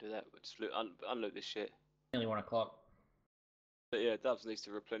 Do that. We'll just unload this shit. Nearly 1 o'clock. But yeah, Dubs needs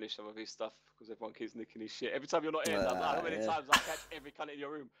to replenish some of his stuff because everyone keeps nicking his shit. Every time you're not in, how many times I catch every cunt in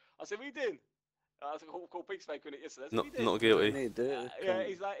your room? I said, what are you doing? I was called Big Fake on it yesterday. Not guilty. Yeah,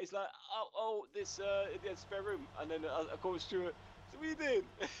 he's like, this the spare room, and then I called Stuart. So what are you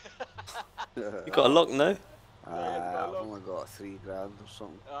doing? You got a lock, no? I've only got $3 grand or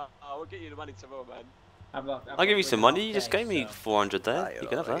something. I'll get you the money tomorrow, man. I'll give you some money. You just gave me 400 there. You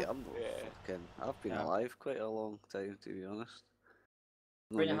can have that. I've been alive quite a long time, to be honest.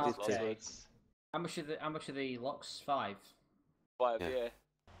 3.5 days. How much are the locks? 5. 5, yeah.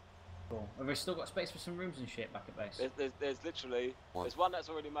 Cool. Have we still got space for some rooms and shit back at base? There's literally there's one that's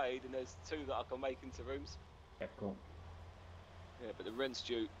already made, and there's 2 that I can make into rooms. Yeah, cool. Yeah, but the rent's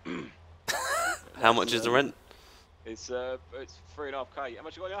due. How much is the rent? It's 3.5k. How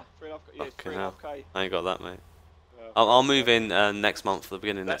much you got, yeah? 3.5k. Yeah, it's Fucking hell. 3.5k. I ain't got that, mate. Uh, I'll move in next month, the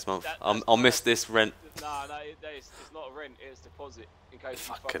beginning of next month. I'll miss this rent. No, it's not a rent. It's deposit in case you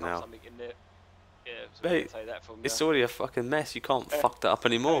fuck Fucking up hell. something in there. Yeah, so we Mate, can take that from it's you. already a fucking mess. You can't fuck that up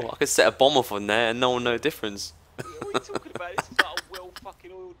anymore. I could set a bomb off on there and no one know the difference. What are you talking about? This is like a well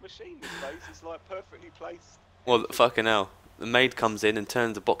fucking oiled machine. This place, it's like perfectly placed. Well, Everything. fucking hell. The maid comes in and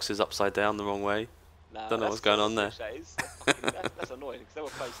turns the boxes upside down the wrong way. Nah, Don't know that's what's going on there. That is. That's annoying because they were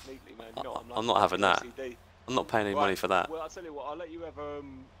placed neatly, man. You know, I'm not having that. OCD. I'm not paying any money for that. Well, I'll tell you what. I'll let you have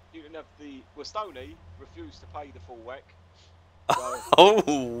you can have the. Well, Stoney refused to pay the full whack. So,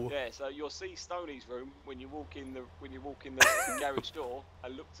 Oh! yeah, so you'll see Stoney's room when you walk in the garage door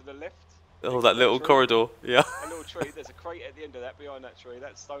and look to the left. Oh, that little corridor. Yeah. A little tree. There's a crate at the end of that. Behind that tree,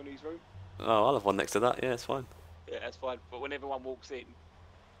 that's Stoney's room. Oh, I'll have one next to that. Yeah, it's fine. Yeah, that's fine. But when everyone walks in,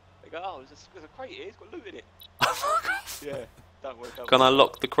 they go, "Oh, there's a crate here. It's got loot in it." Fuck off. Yeah, don't worry. Can I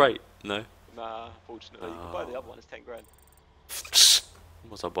lock the crate? No. Nah, unfortunately. You can buy the other one. It's 10 grand.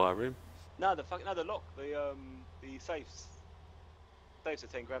 Must I buy a room? No, the lock. The safes. Safes are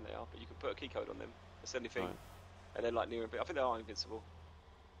 10 grand they are, but you can put a key code on them. That's the only thing. Right. And they're like near. I think they are invincible.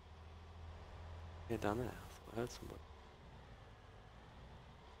 Yeah, down there. I thought I heard somebody.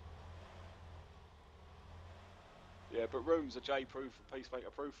 Yeah, but rooms are J-proof and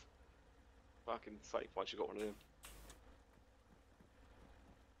Peacemaker-proof. Fucking safe once you got one of them.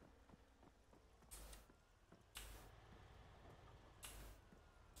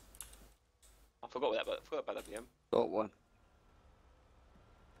 I forgot about that VM. Got one.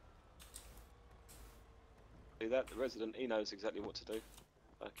 See that? The resident, he knows exactly what to do.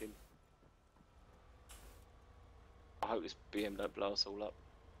 Fucking. I hope this BM don't blow us all up.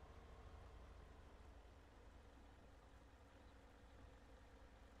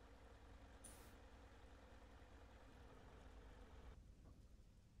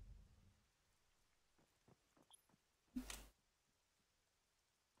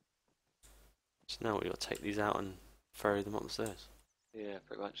 So now we got to take these out and ferry them up the stairs. Yeah,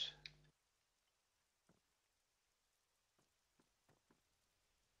 pretty much.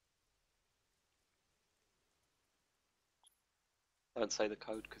 Don't say the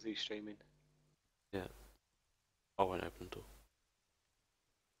code because he's streaming. Yeah. I won't open the door.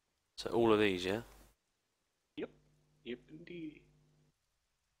 So all of these, yeah? Yep, indeed.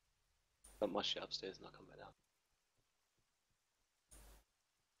 Dump my shit upstairs and I'll come back down.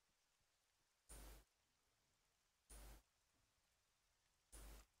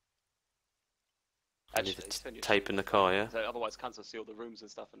 I need Actually, the tape in the car, yeah? So otherwise, cancel seal the rooms and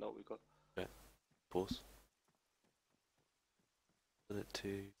stuff and know what we've got. Yeah. Pause. Send it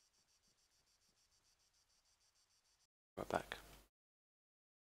to... Right back.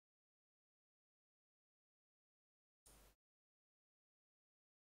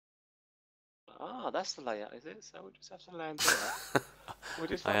 Ah, that's the layout, is it? So we'll just have to land there. We'll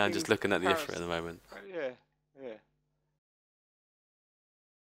just I am just fucking looking at the effort at comparison. the moment. Yeah, yeah.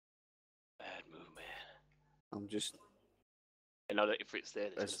 Bad move, man. I'm just. You know that if it's there,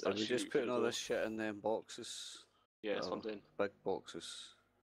 they're just Are gonna we start just shooting through putting the all door. this shit in them boxes? Yeah, that's what I'm doing. Big boxes.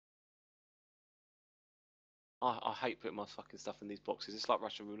 I hate putting my fucking stuff in these boxes. It's like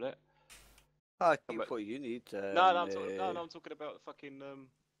Russian roulette. Ah, Come keep back. what you need. No, I'm talking about the fucking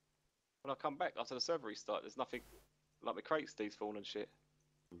when I come back after the server restart. There's nothing like my crates despawn and shit.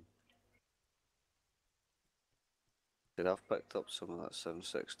 I've picked up some of that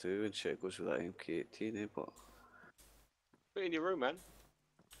 7.62 and shit goes with that MK18, but Put it in your room, man.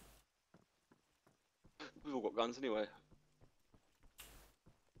 We've all got guns anyway.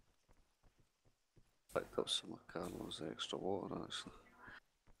 picked up some of Carlo's extra water actually.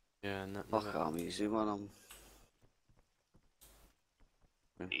 Yeah, and that... Fuck, I'm easy, man.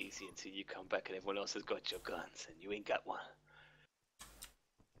 Easy until you come back and everyone else has got your guns and you ain't got one.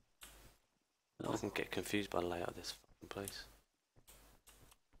 I can get confused by the layout of this fucking place.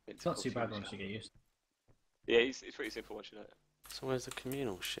 It's not too bad once you get used. Yeah, it's pretty simple once you know it. So where's the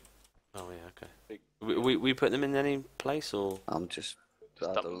communal shit? Oh yeah, okay. Big- We put them in any place or? I'm just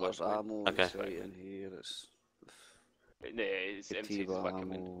Just I double don't know, there's whack, mate. ammo Okay. it's right in here, it's Yeah, it's empty. Just Katiba whack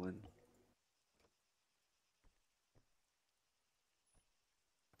 'em in. ammo and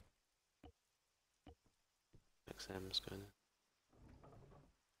XM's going in.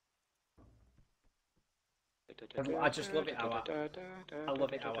 I just love it how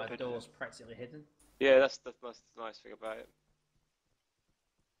our door's practically hidden. Yeah, that's the nice thing about it.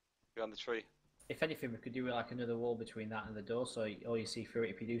 Behind the tree. If anything, we could do like another wall between that and the door, so all you see through it,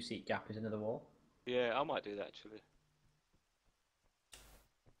 if you do see a gap, is another wall. Yeah, I might do that actually.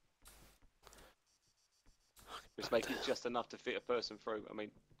 Just make it just enough to fit a person through. I mean,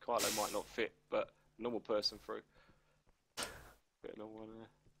 Kylo might not fit, but a normal person through. Fit a normal one there.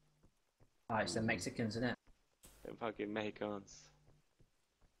 Oh, it's the Mexicans, isn't it? Them fucking Mexicans.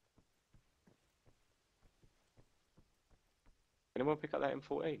 Anyone pick up that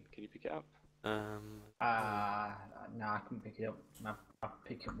M14? Can you pick it up? No, I couldn't pick it up. I'll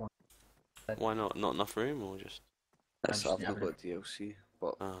pick up one. Why not? Not enough room, or just? That's just I've not having a- got DLC,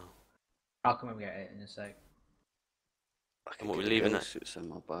 but Oh, I'll come and get it in a sec. I And what, get we the leaving girl it? suits in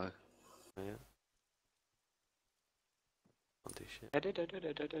my bag. yeah. Can't do shit.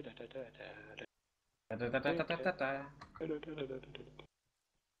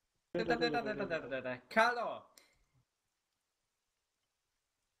 Carlo!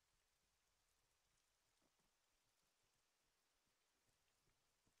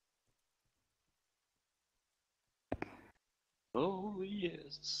 Oh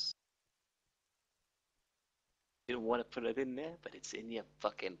yes. You don't want to put it in there, but it's in your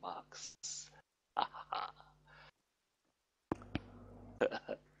fucking box.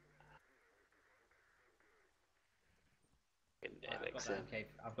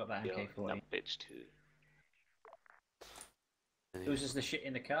 I've got that Yo, MK40. that bitch too. Who's just the shit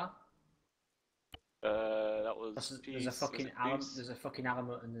in the car? That was. There's a fucking there's a fucking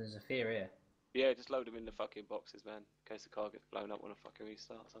Alamut and there's a Fear here. Yeah, just load them in the fucking boxes, man, in case the car gets blown up when I fucking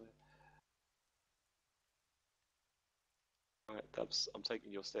restart or something. Alright, Dubs, I'm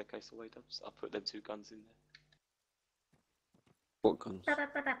taking your staircase away, Dubs. I'll put them 2 guns in there. What guns?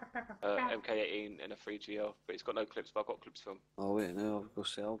 MK18 and a 3GL, but it's got no clips, but I've got clips from. Oh wait, no, I'll go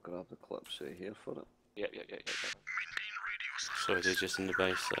say I'll grab the clips out here for it. Yeah. Sorry, they're just in the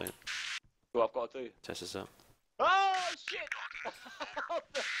base, so What I've got to do. test us up. Oh shit!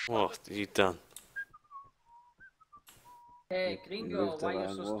 What have you done? Hey, You gringo, moved the why you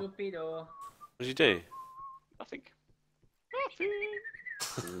wrong so wall. stupido? What did you do? Nothing.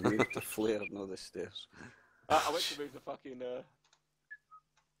 Move the flare, not the stairs. I went to move the fucking.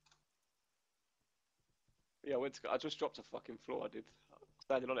 Yeah, I just dropped a fucking floor. I did.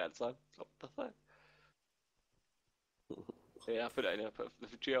 Standing on it at the time. Dropped the thing. Yeah, I put it in. I put the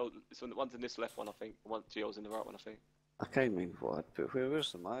GL. It's on the one's in this left one, I think. One GL's in the right one, I think. I can't mind what I'd put.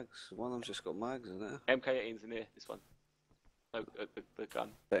 Where's the mags? One of them's just got mags in it. MK18's in here. This one. No, the gun.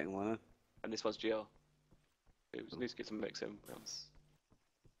 Betting one in. And this one's GL. It was needs to get some mixing rounds.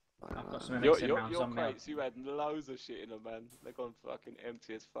 I've got some Your MXM rounds on me. crates, you had loads of shit in them, man. They're gone fucking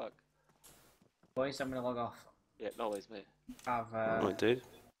empty as fuck. Boys, I'm gonna log off. Yeah, no worries, mate. Right, dude.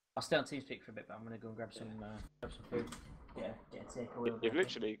 I'll stay on TeamSpeak for a bit, but I'm gonna go and grab some food. Get a takeaway. You've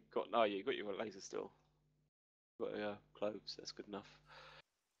literally got. No, you got your laser still. Got clothes. That's good enough.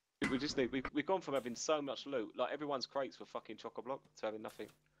 We just need. We've gone from having so much loot, like everyone's crates were fucking chock-a-block, to having nothing.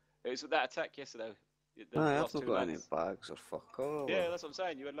 It was that attack yesterday. I've not got any bags or fuck all. Yeah, that's what I'm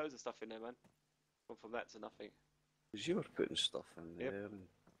saying. You had loads of stuff in there, man. Gone from that to nothing. Because you were putting stuff in Yep. there. And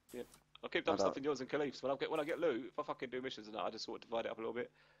Yep. I'll keep dumping stuff in yours and Khalif's. When I get loot, if I fucking do missions and that, I just sort of divide it up a little bit.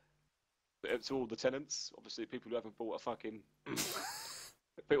 But to all the tenants, obviously people who haven't bought a fucking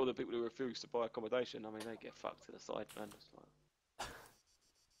the people who refuse to buy accommodation, I mean they get fucked to the side, man. It's like...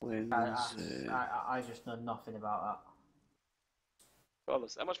 I just know nothing about that.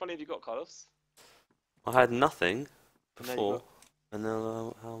 Carlos, how much money have you got, Carlos? I had nothing And now you before, got- and then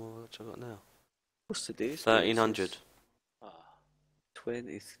how much I got now? what's today's? 1300. Ah.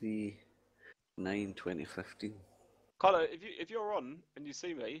 23/9/2015. Carlo, if you're on and you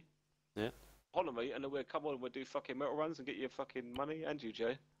see me, Yeah. holler me, and then we'll come on and we'll do fucking metal runs and get your fucking money, and you,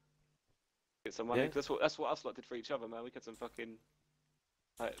 Jay. Get some money. Yeah. 'Cause that's what us lot did for each other, man. We got some fucking.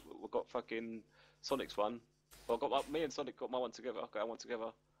 We got fucking Sonic's one. Well, me and Sonic got my one together. Got our one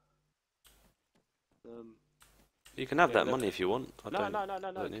together. You can have Yeah, that no- money if you want. No.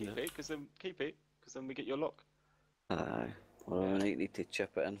 don't need Keep it, because then we get your lock. Aye. Well, I might need to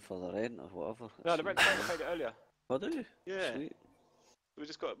chip it in for the rent or whatever. No, the rent I paid it earlier. Oh, do you? Yeah. Sweet. We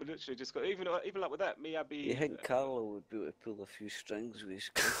literally just got even like with that. Me, Abby. You think Carlo would be able to pull a few strings with his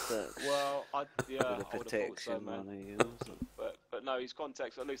contacts? Well, with the I would have thought so, protection man. money, you know. So. But no, his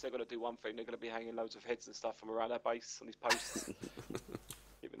contacts. At least they're gonna do one thing. They're gonna be hanging loads of heads and stuff from around our base on his posts.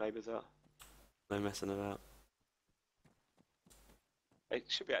 Keep the neighbours out. No messing about. They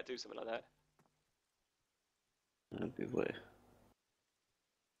should be able to do something like that. That'd be way.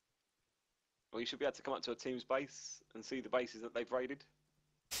 Or you should be able to come up to a team's base and see the bases that they've raided.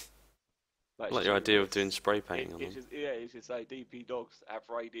 I like your idea of doing spray painting on them. You should say DP dogs have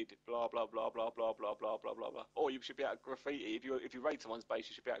raided blah blah blah blah blah blah blah blah blah blah. Or you should be able to graffiti. If you raid someone's base,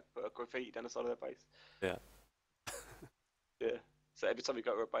 you should be able to put a graffiti down the side of their base. Yeah. Yeah. So every time you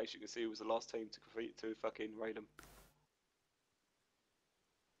go to a base, you can see who was the last team to fucking raid them.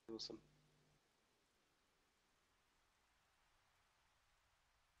 Awesome.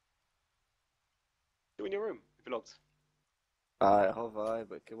 You in your room? If you're logged. Aye,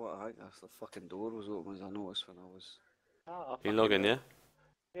 but come on, I think that's the fucking door was open as I noticed when I was... Ah, You logging, yeah?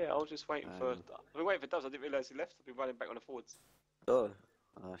 Yeah, I was just waiting for... I've been waiting for Dubs, I didn't realise he left. I've been running back on the forwards. Oh,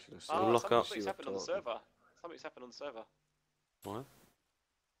 I should have said. We'll lock up. Something's happened on the server. Something's happened on the server. What?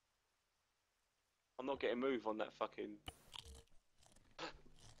 I'm not getting move on that fucking...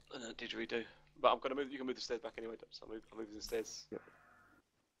 didgeridoo. But I'm gonna move. You can move the stairs back anyway, Dubs. I'll move the stairs. Yep.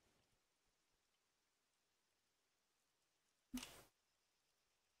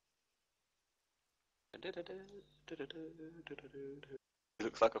 It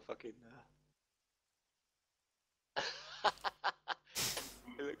looks like a fucking.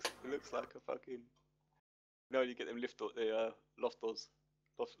 It looks like a fucking. No, you get them lift door, the loft doors,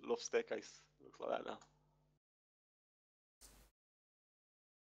 loft staircase. It looks like that now.